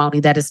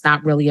testimony that it's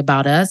not really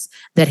about us,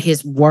 that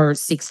his word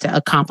seeks to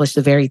accomplish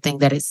the very thing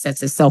that it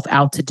sets itself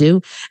out to do.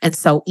 And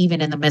so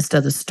even in the midst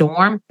of the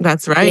storm,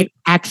 that's right, it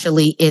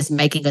actually is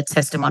making a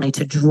testimony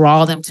to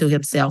draw them to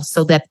himself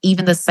so that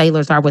even the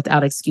sailors are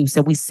without excuse.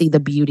 And we see the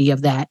beauty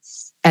of that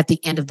at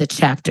the end of the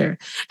chapter.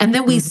 And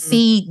then we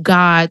see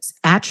God's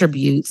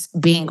attributes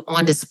being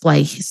on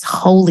display, his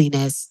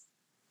holiness.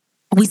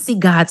 We see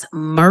God's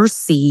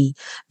mercy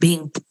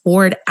being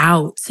poured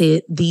out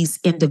to these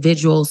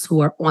individuals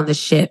who are on the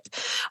ship,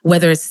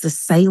 whether it's the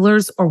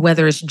sailors or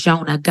whether it's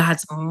Jonah.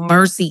 God's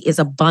mercy is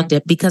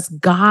abundant because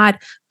God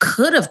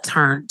could have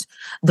turned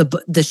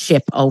the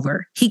ship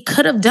over. He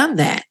could have done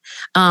that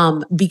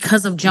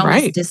because of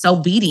Jonah's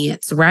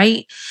disobedience,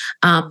 right?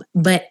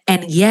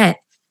 And yet,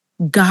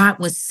 God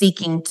was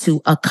seeking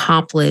to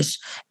accomplish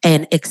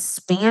an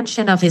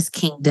expansion of his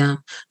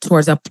kingdom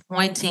towards a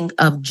pointing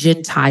of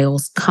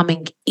Gentiles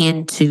coming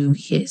into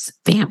his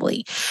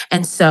family.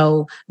 And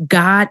so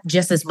God,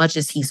 just as much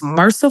as he's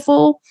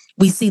merciful,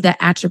 we see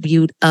the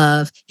attribute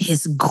of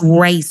his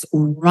grace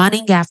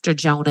running after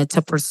Jonah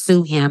to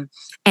pursue him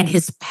and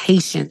his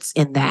patience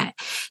in that.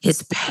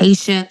 His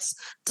patience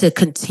to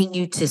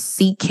continue to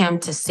seek him,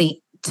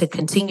 to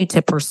continue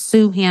to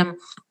pursue him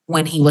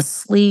when he was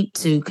asleep,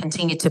 to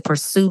continue to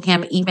pursue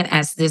him, even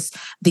as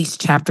these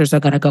chapters are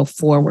going to go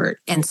forward.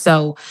 And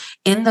so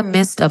in the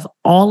midst of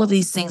all of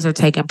these things are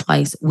taking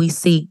place, we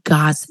see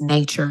God's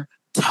nature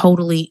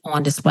totally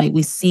on display.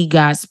 We see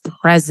God's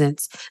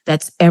presence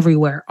that's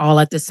everywhere all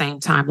at the same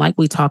time, like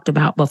we talked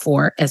about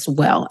before as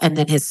well, and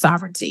then his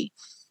sovereignty.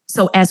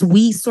 So as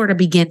we sort of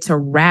begin to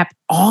wrap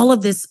all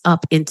of this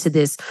up into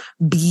this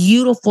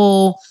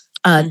beautiful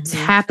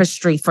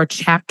tapestry for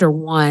chapter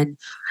 1,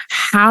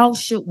 how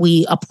should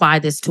we apply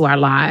this to our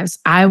lives?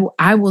 I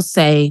will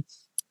say,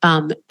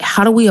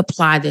 how do we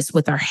apply this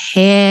with our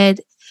head,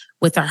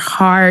 with our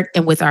heart,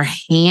 and with our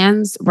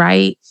hands,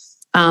 right?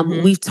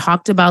 We've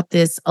talked about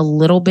this a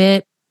little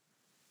bit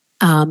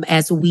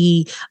as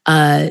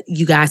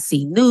you guys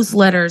see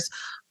newsletters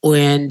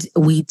and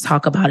we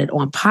talk about it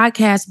on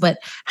podcasts, but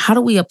how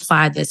do we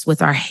apply this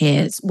with our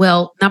heads?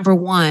 Well, number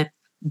one,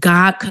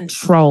 God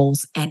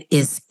controls and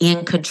is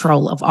in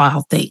control of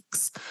all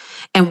things.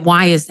 And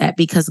why is that?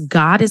 Because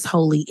God is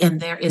holy and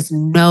there is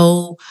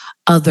no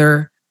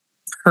other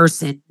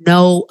person,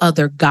 no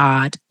other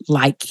God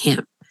like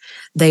him.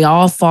 They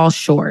all fall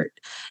short.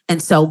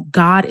 And so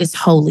God is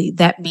holy.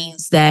 That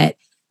means that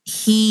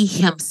he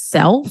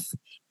himself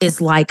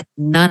is like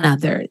none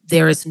other.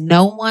 There is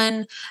no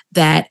one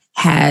that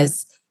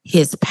has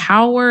his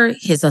power,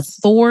 his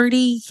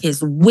authority,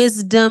 his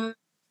wisdom,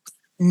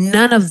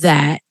 none of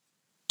that.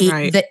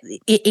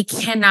 It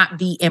cannot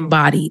be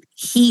embodied.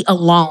 He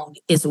alone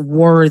is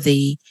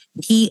worthy.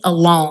 He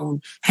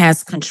alone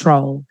has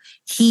control.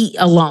 He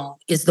alone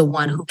is the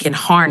one who can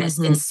harness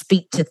and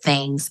speak to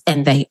things,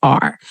 and they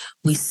are.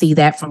 We see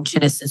that from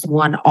Genesis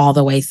 1 all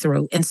the way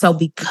through. And so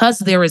because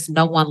there is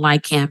no one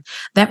like him,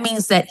 that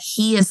means that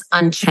he is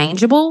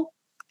unchangeable.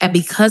 And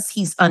because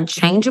he's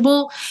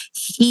unchangeable,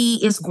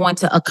 he is going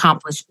to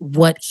accomplish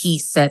what he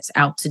sets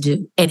out to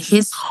do. And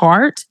his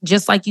heart,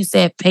 just like you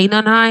said, pain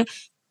on high,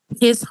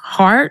 his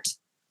heart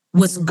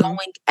was going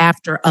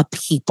after a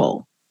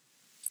people.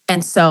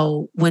 And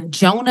so when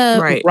Jonah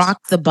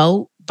rocked the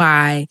boat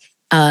by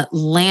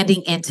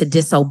landing into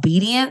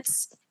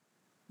disobedience,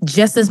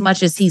 just as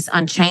much as he's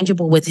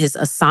unchangeable with his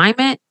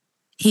assignment,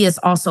 he is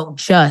also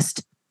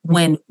just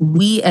when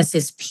we as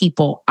his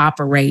people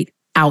operate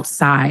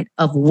outside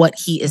of what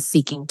he is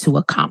seeking to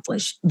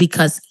accomplish,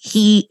 because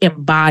he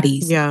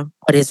embodies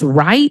what is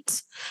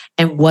right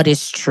and what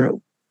is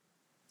true.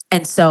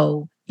 And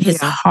so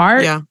his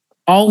heart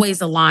always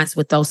aligns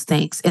with those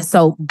things. And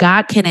so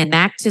God can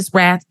enact his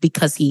wrath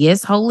because he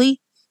is holy,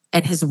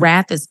 and his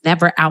wrath is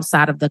never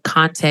outside of the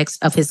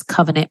context of his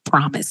covenant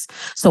promise.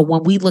 So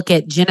when we look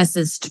at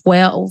Genesis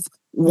 12,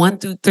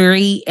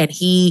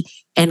 1-3,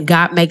 and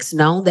God makes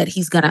known that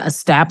he's going to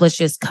establish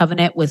his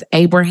covenant with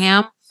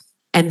Abraham,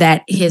 and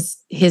that his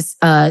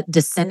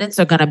descendants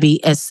are going to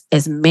be as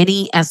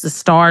many as the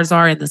stars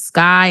are in the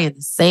sky and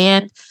the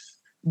sand,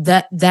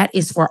 that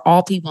is for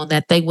all people, and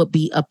that they would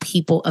be a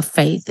people of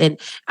faith. And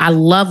I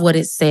love what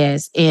it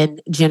says in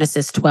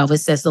Genesis 12. It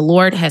says, the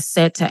Lord has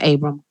said to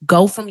Abram,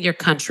 go from your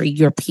country,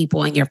 your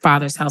people, and your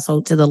father's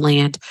household to the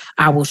land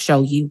I will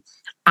show you.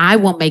 I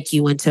will make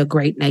you into a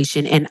great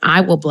nation and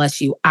I will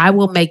bless you. I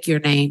will make your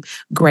name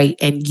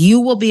great and you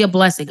will be a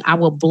blessing. I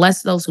will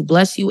bless those who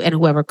bless you and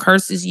whoever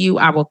curses you,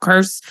 I will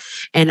curse,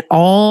 and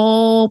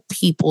all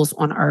peoples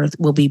on earth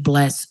will be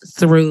blessed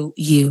through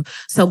you.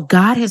 So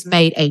God has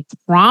made a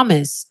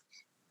promise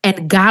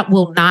and God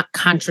will not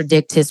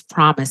contradict his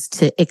promise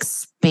to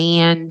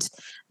expand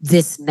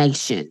this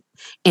nation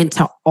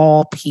into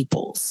all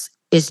peoples.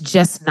 It's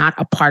just not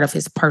a part of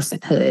his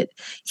personhood.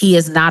 He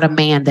is not a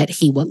man that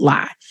he would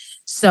lie.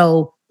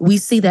 So we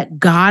see that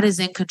God is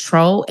in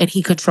control and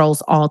he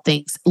controls all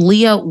things.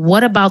 Leah,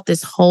 what about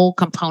this whole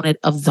component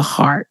of the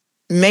heart?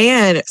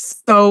 Man,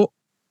 so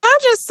I'll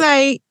just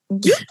say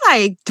you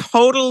like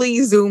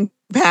totally zoom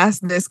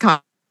past this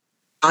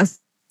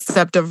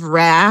concept of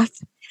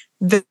wrath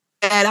that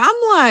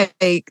I'm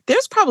like,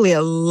 there's probably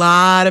a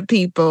lot of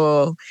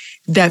people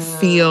that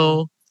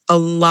feel a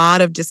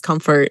lot of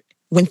discomfort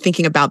when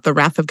thinking about the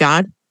wrath of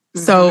God.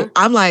 So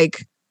I'm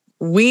like,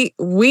 we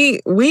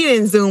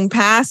didn't zoom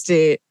past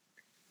it,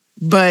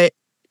 but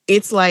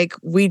it's like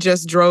we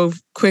just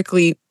drove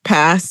quickly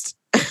past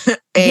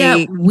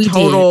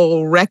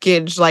total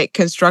wreckage, like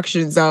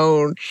construction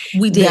zone.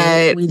 We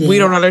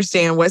don't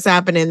understand what's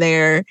happening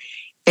there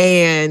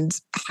and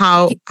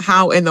how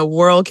in the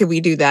world can we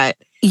do that?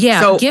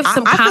 Yeah, so give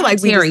some I feel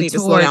like we just need towards, to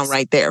slow down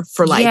right there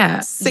for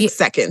like 6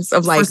 seconds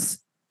of like.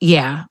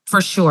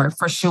 For sure.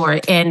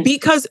 And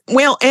because,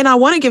 and I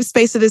want to give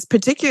space to this,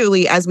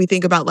 particularly as we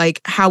think about like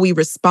how we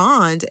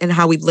respond and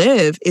how we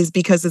live, is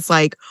because it's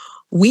like,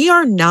 we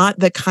are not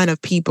the kind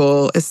of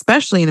people,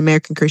 especially in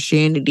American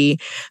Christianity,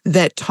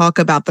 that talk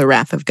about the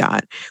wrath of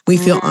God. We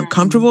feel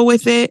uncomfortable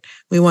with it.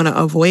 We want to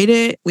avoid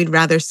it. We'd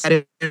rather set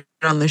it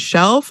on the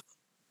shelf,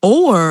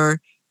 or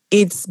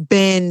it's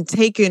been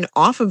taken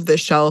off of the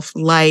shelf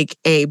like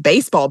a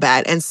baseball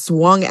bat and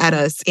swung at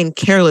us in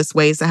careless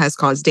ways that has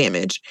caused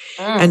damage.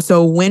 And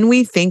so when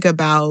we think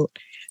about,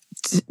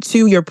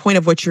 to your point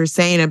of what you're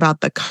saying about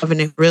the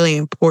covenant, really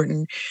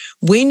important,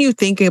 when you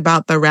think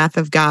about the wrath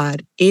of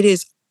God, it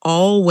is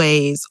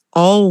always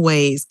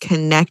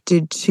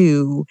connected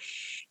to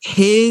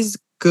his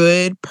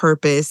good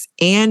purpose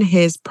and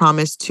his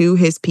promise to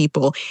his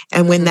people.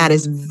 And when that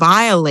is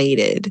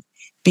violated,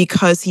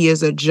 because he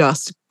is a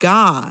just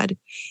God,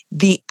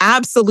 the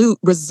absolute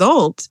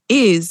result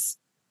is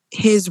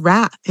his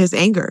wrath, his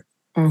anger.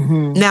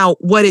 Now,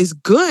 what is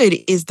good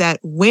is that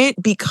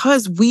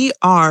because we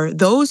are,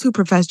 those who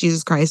profess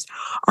Jesus Christ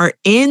are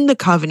in the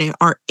covenant,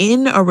 are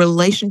in a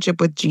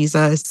relationship with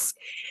Jesus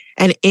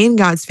and in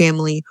God's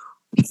family,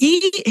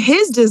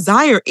 his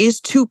desire is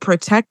to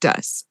protect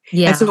us.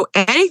 Yeah. And so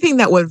anything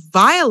that would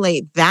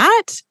violate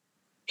that,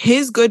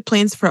 his good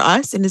plans for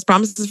us and his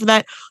promises for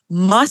that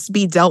must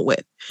be dealt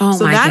with.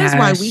 So that is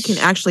why we can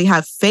actually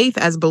have faith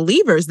as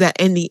believers that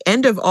in the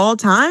end of all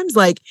times,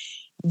 like,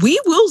 we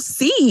will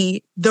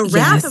see the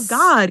wrath of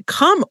God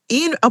come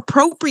in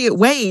appropriate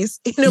ways,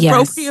 in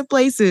appropriate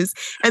places,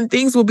 and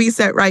things will be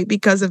set right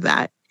because of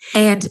that.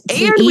 And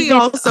we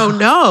also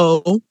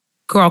know,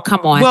 girl,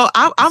 come on. Well,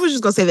 I was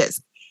just going to say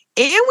this.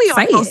 And we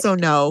also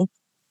know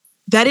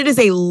that it is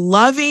a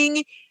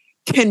loving,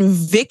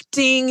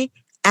 convicting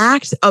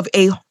act of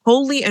a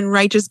holy and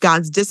righteous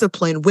God's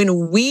discipline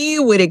when we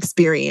would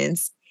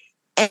experience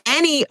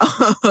any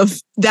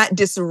of that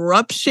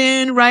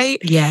disruption, right?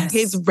 Yes.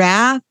 His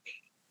wrath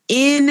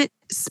in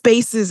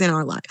spaces in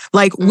our life.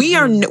 Like we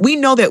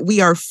know that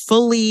we are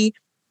fully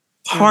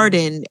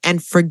pardoned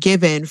and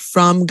forgiven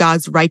from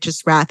God's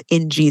righteous wrath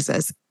in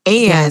Jesus.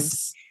 And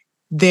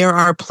there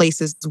are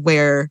places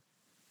where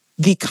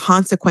the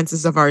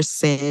consequences of our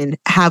sin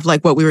have,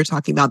 like what we were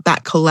talking about,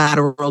 that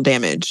collateral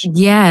damage.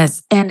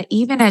 Yes. And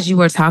even as you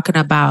were talking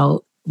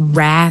about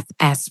wrath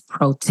as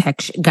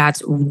protection,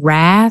 God's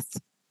wrath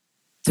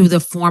through the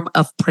form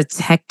of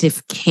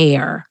protective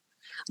care,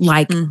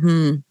 like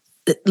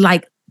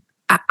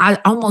I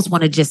almost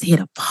want to just hit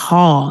a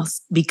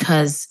pause,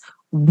 because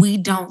we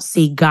don't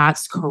see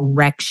God's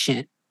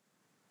correction,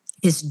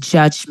 his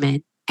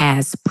judgment,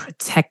 as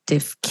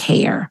protective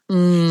care.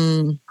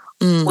 When,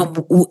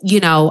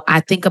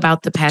 I think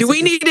about the passage. Do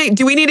we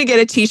need to get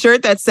a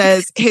t-shirt that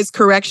says his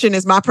correction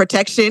is my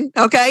protection?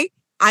 Okay.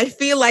 I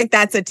feel like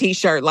that's a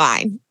t-shirt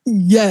line.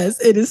 Yes,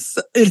 it is.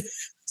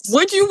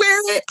 Would you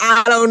wear it?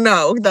 I don't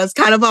know. That's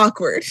kind of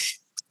awkward.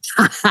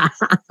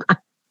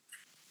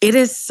 It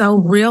is so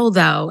real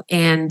though.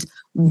 And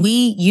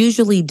we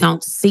usually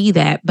don't see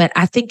that, but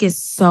I think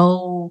it's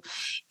so,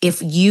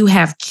 if you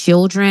have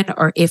children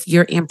or if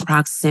you're in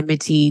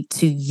proximity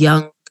to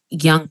young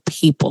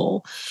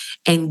people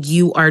and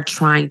you are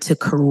trying to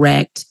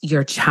correct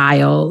your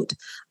child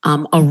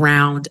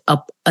around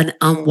an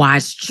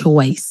unwise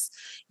choice,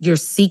 you're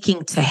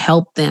seeking to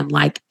help them.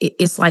 Like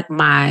it's like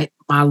my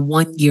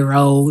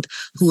 1-year-old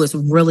who is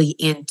really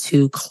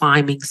into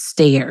climbing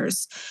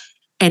stairs.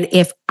 And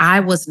if I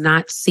was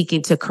not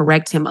seeking to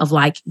correct him of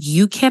like,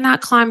 you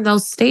cannot climb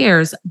those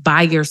stairs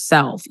by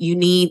yourself. You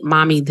need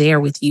mommy there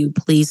with you.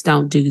 Please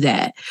don't do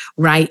that.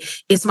 Right?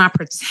 It's my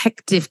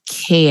protective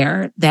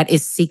care that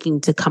is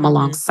seeking to come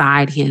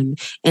alongside him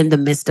in the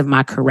midst of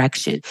my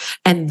correction.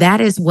 And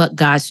that is what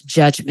God's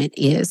judgment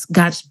is.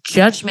 God's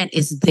judgment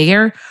is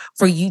there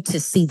for you to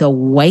see the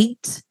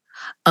weight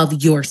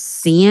of your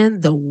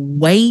sin, the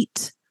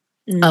weight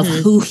of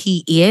who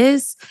he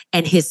is,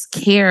 and his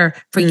care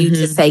for you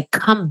to say,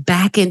 come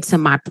back into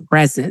my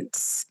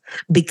presence.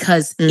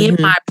 Because in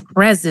my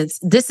presence,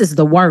 this is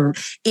the word,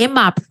 in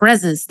my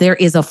presence, there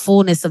is a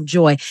fullness of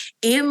joy.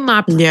 In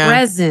my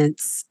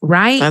presence,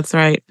 right? That's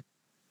right.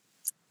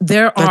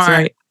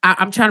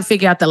 I'm trying to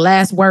figure out the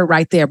last word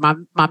right there. My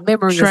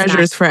memory treasures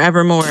is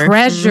forevermore.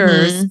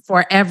 Treasures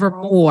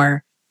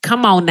forevermore.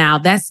 Come on now.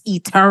 That's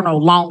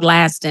eternal, long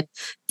lasting,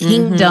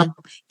 kingdom,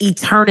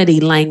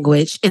 eternity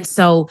language. And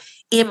so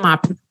in my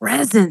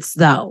presence,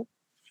 though,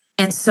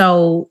 and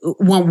so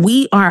when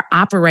we are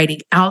operating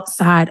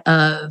outside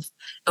of,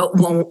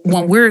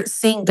 when we're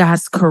seeing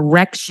God's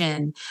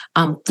correction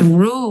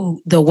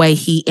through the way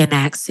he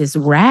enacts his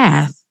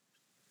wrath,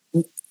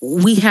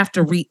 we have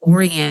to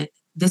reorient.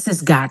 This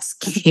is God's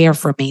care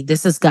for me.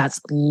 This is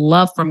God's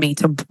love for me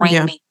to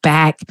bring me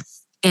back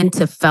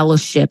into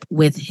fellowship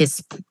with his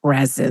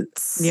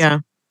presence. Yeah.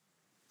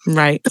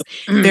 Right.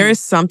 There is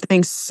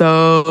something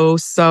so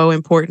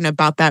important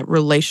about that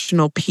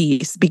relational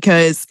piece,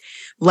 because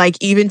like,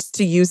 even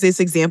to use this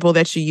example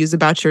that you use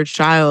about your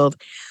child,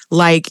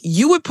 like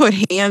you would put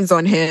hands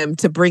on him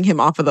to bring him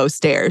off of those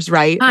stairs,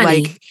 right?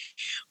 Honey, like,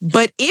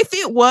 but if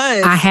it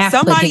was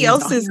somebody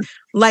else's,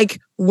 like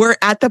we're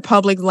at the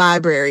public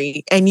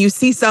library and you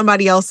see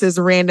somebody else's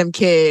random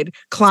kid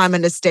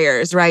climbing the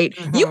stairs, right?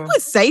 You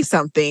would say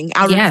something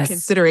out of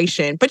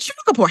consideration, but you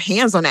don't put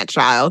hands on that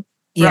child,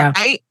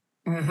 right?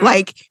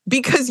 Like,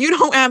 because you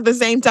don't have the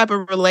same type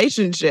of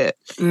relationship.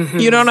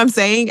 You know what I'm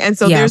saying? And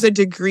so there's a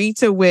degree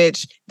to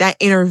which that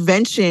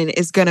intervention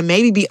is going to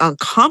maybe be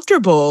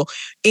uncomfortable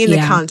in the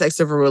context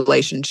of a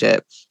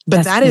relationship.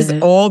 But that is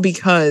all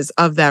because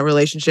of that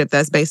relationship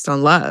that's based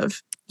on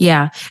love.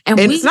 Yeah. And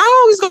it's not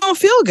always going to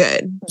feel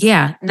good.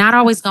 Yeah. Not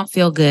always going to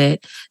feel good.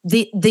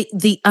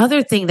 The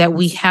other thing that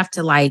we have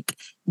to like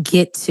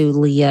get to,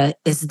 Leah,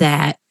 is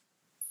that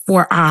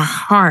for our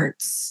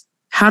hearts,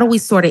 how do we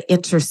sort of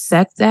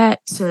intersect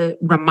that to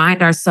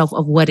remind ourselves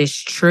of what is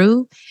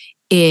true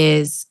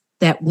is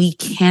that we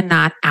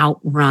cannot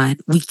run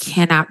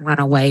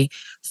away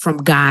from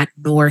God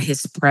nor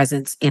his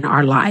presence in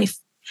our life.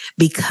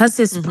 Because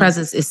his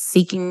presence is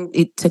seeking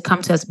to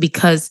come to us,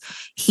 because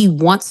he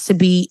wants to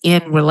be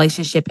in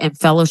relationship and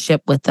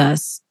fellowship with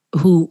us,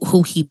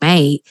 who he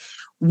made,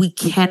 we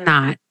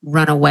cannot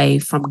run away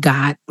from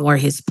God nor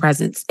his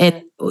presence.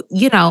 And,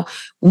 you know,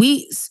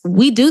 we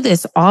do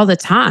this all the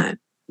time.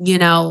 You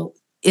know,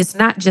 it's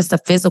not just a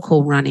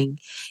physical running.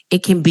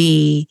 It can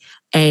be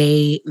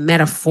a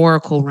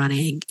metaphorical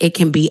running. It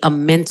can be a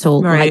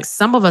mental, like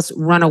some of us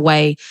run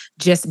away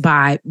just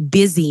by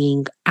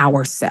busying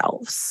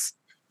ourselves.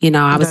 You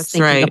know, I was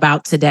thinking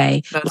about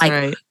today.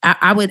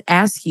 I would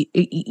ask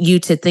you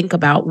to think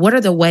about, what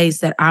are the ways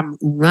that I'm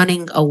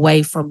running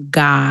away from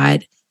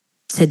God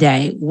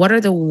today? What are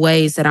the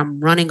ways that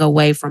I'm running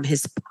away from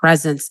his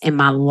presence in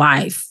my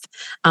life?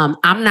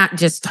 I'm not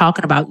just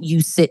talking about you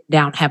sit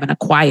down having a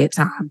quiet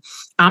time.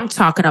 I'm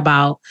talking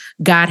about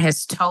God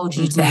has told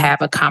you to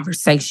have a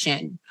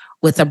conversation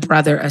with a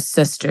brother or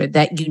sister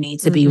that you need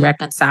to be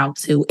reconciled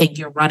to, and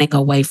you're running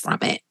away from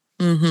it.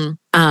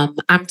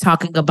 I'm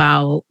talking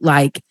about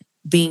like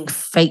being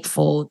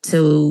faithful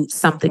to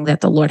something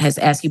that the Lord has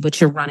asked you, but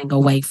you're running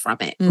away from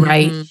it,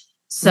 right?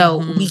 So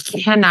we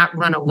cannot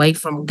run away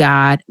from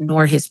God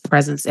nor his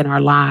presence in our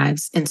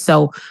lives. And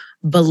so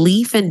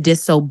belief and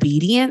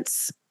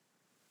disobedience,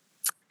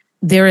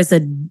 there's a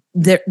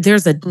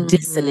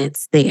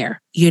dissonance there.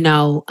 You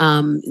know,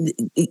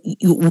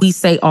 we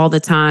say all the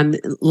time,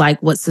 like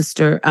what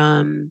sister,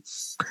 I'm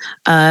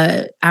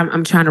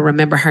trying to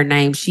remember her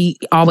name. She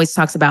always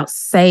talks about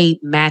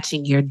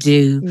matching your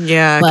due.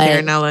 Yeah,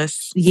 Karen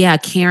Ellis. Yeah,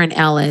 Karen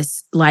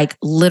Ellis. Like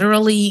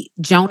literally,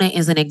 Jonah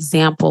is an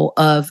example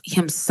of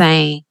him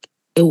saying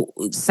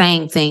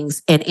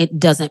things and it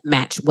doesn't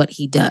match what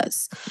he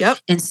does. Yep.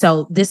 And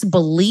so this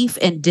belief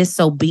and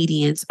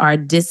disobedience are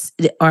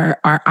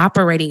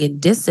operating in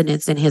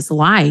dissonance in his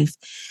life.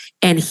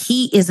 And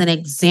he is an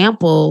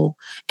example,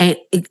 and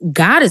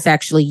God is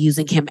actually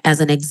using him as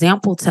an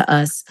example to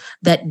us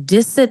that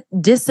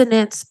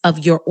dissonance of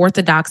your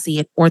orthodoxy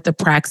and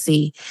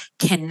orthopraxy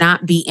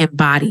cannot be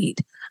embodied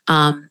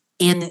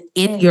in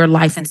your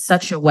life in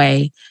such a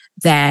way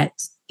that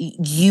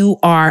you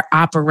are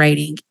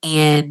operating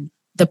in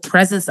the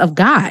presence of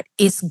God.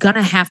 It's going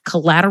to have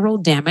collateral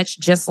damage,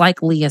 just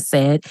like Leah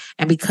said.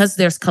 And because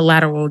there's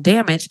collateral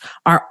damage,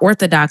 our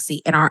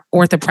orthodoxy and our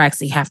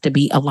orthopraxy have to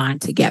be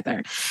aligned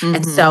together.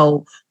 And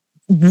so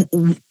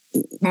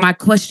my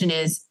question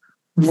is,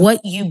 what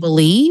you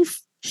believe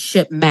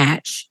should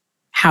match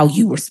how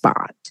you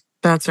respond.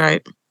 That's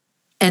right.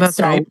 And That's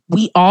so right.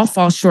 we all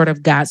fall short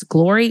of God's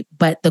glory.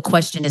 But the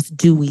question is,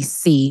 do we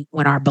see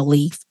when our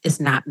belief is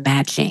not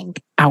matching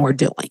our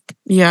doing?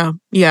 Yeah.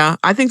 Yeah.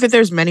 I think that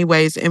there's many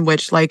ways in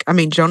which, like, I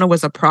mean, Jonah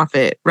was a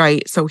prophet,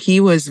 right? So he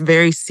was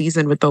very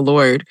seasoned with the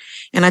Lord.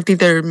 And I think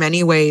there are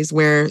many ways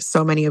where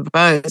so many of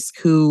us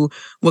who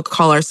would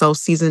call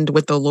ourselves seasoned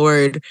with the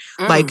Lord,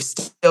 like,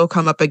 still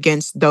come up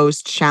against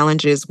those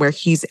challenges where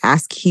he's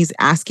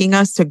asking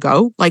us to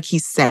go, like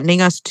he's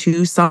sending us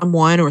to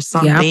someone or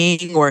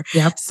something or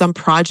some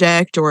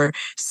project or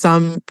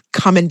some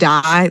come and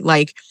die.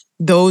 Like,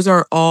 those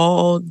are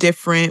all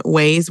different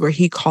ways where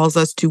he calls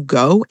us to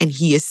go and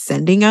he is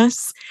sending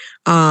us.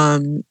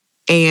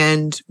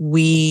 And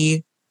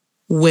we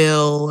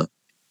will,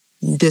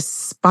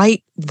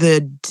 despite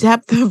the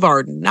depth of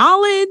our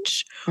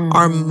knowledge,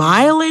 our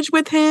mileage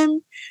with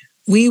him,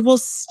 we will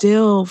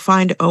still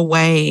find a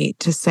way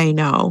to say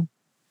no.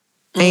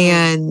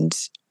 And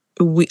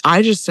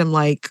I just am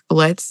like,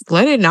 let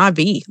it not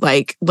be.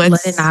 Like,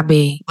 let it not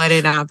be. Let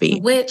it not be.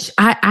 Which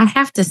I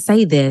have to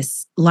say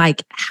this,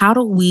 like, how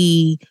do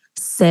we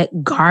set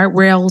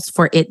guardrails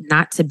for it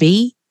not to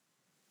be?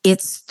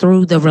 It's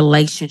through the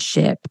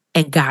relationship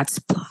and God's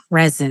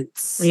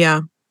presence.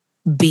 Yeah.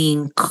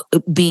 Being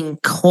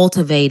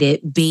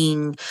cultivated,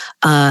 being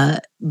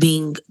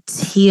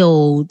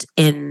tilled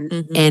and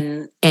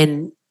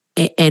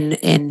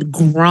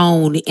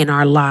grown in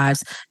our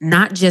lives,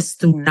 not just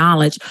through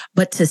knowledge,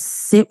 but to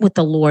sit with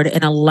the Lord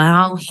and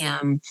allow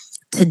him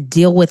to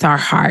deal with our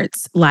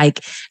hearts.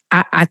 Like,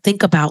 I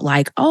think about,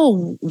 like,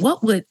 oh,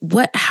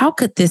 how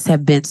could this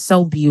have been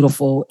so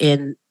beautiful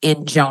in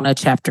Jonah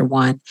chapter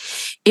 1?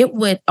 It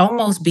would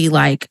almost be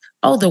like,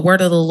 oh, the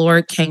word of the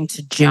Lord came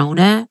to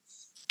Jonah,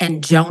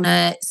 and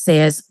Jonah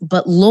says,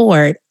 but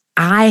Lord,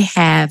 I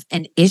have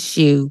an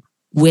issue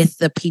with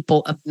the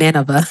people of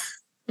Nineveh.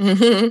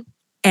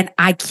 And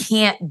I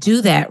can't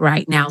do that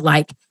right now.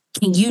 Like,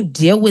 can you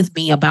deal with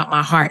me about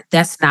my heart?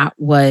 That's not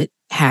what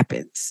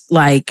happens.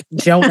 Like,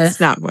 Jonah. That's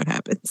not what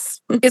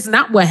happens. It's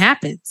not what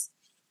happens.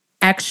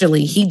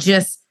 Actually,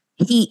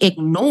 he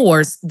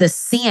ignores the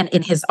sin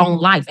in his own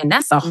life. And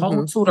that's a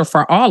whole tutor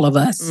for all of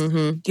us.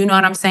 You know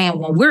what I'm saying?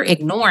 When we're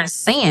ignoring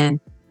sin,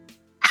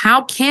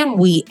 how can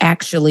we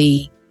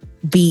actually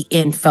be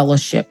in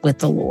fellowship with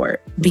the Lord?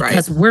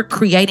 Because we're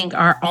creating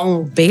our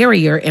own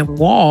barrier and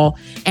wall,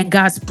 and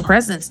God's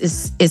presence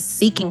is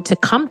seeking to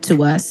come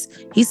to us.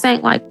 He's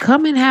saying, like,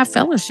 come and have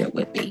fellowship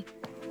with me.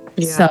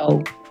 Yeah.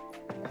 So,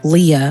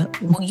 Leah,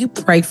 will you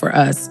pray for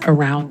us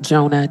around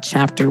Jonah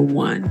chapter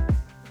 1?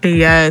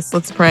 Yes,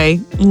 let's pray.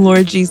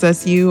 Lord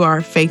Jesus, you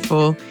are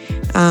faithful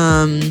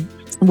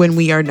when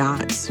we are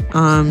not.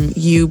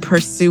 You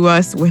pursue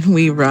us when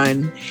we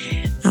run.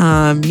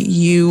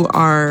 You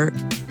are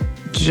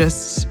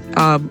just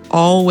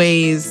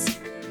always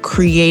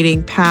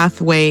creating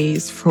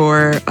pathways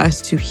for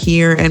us to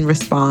hear and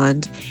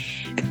respond.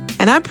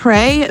 And I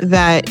pray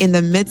that in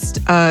the midst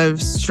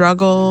of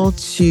struggle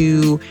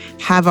to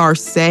have our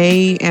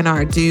say and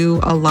our do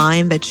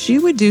align, that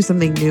you would do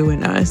something new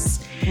in us,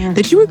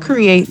 that you would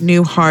create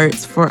new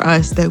hearts for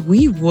us, that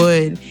we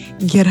would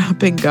get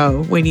up and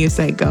go when you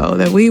say go,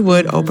 that we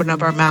would open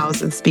up our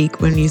mouths and speak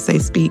when you say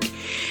speak.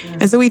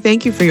 And so we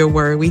thank you for your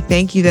word. We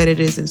thank you that it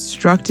is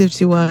instructive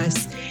to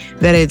us,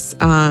 that it's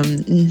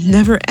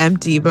never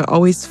empty, but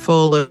always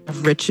full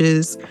of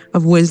riches,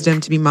 of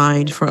wisdom to be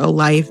mined for a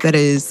life that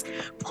is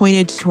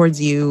pointed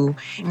towards you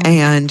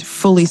and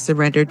fully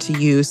surrendered to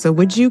you. So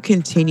would you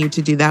continue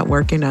to do that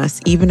work in us,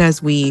 even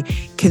as we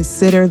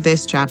consider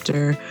this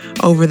chapter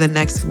over the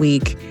next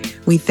week?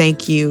 We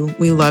thank you.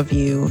 We love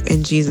you.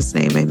 In Jesus'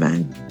 name,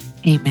 amen.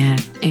 Amen.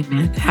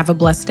 Amen. Have a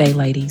blessed day,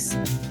 ladies.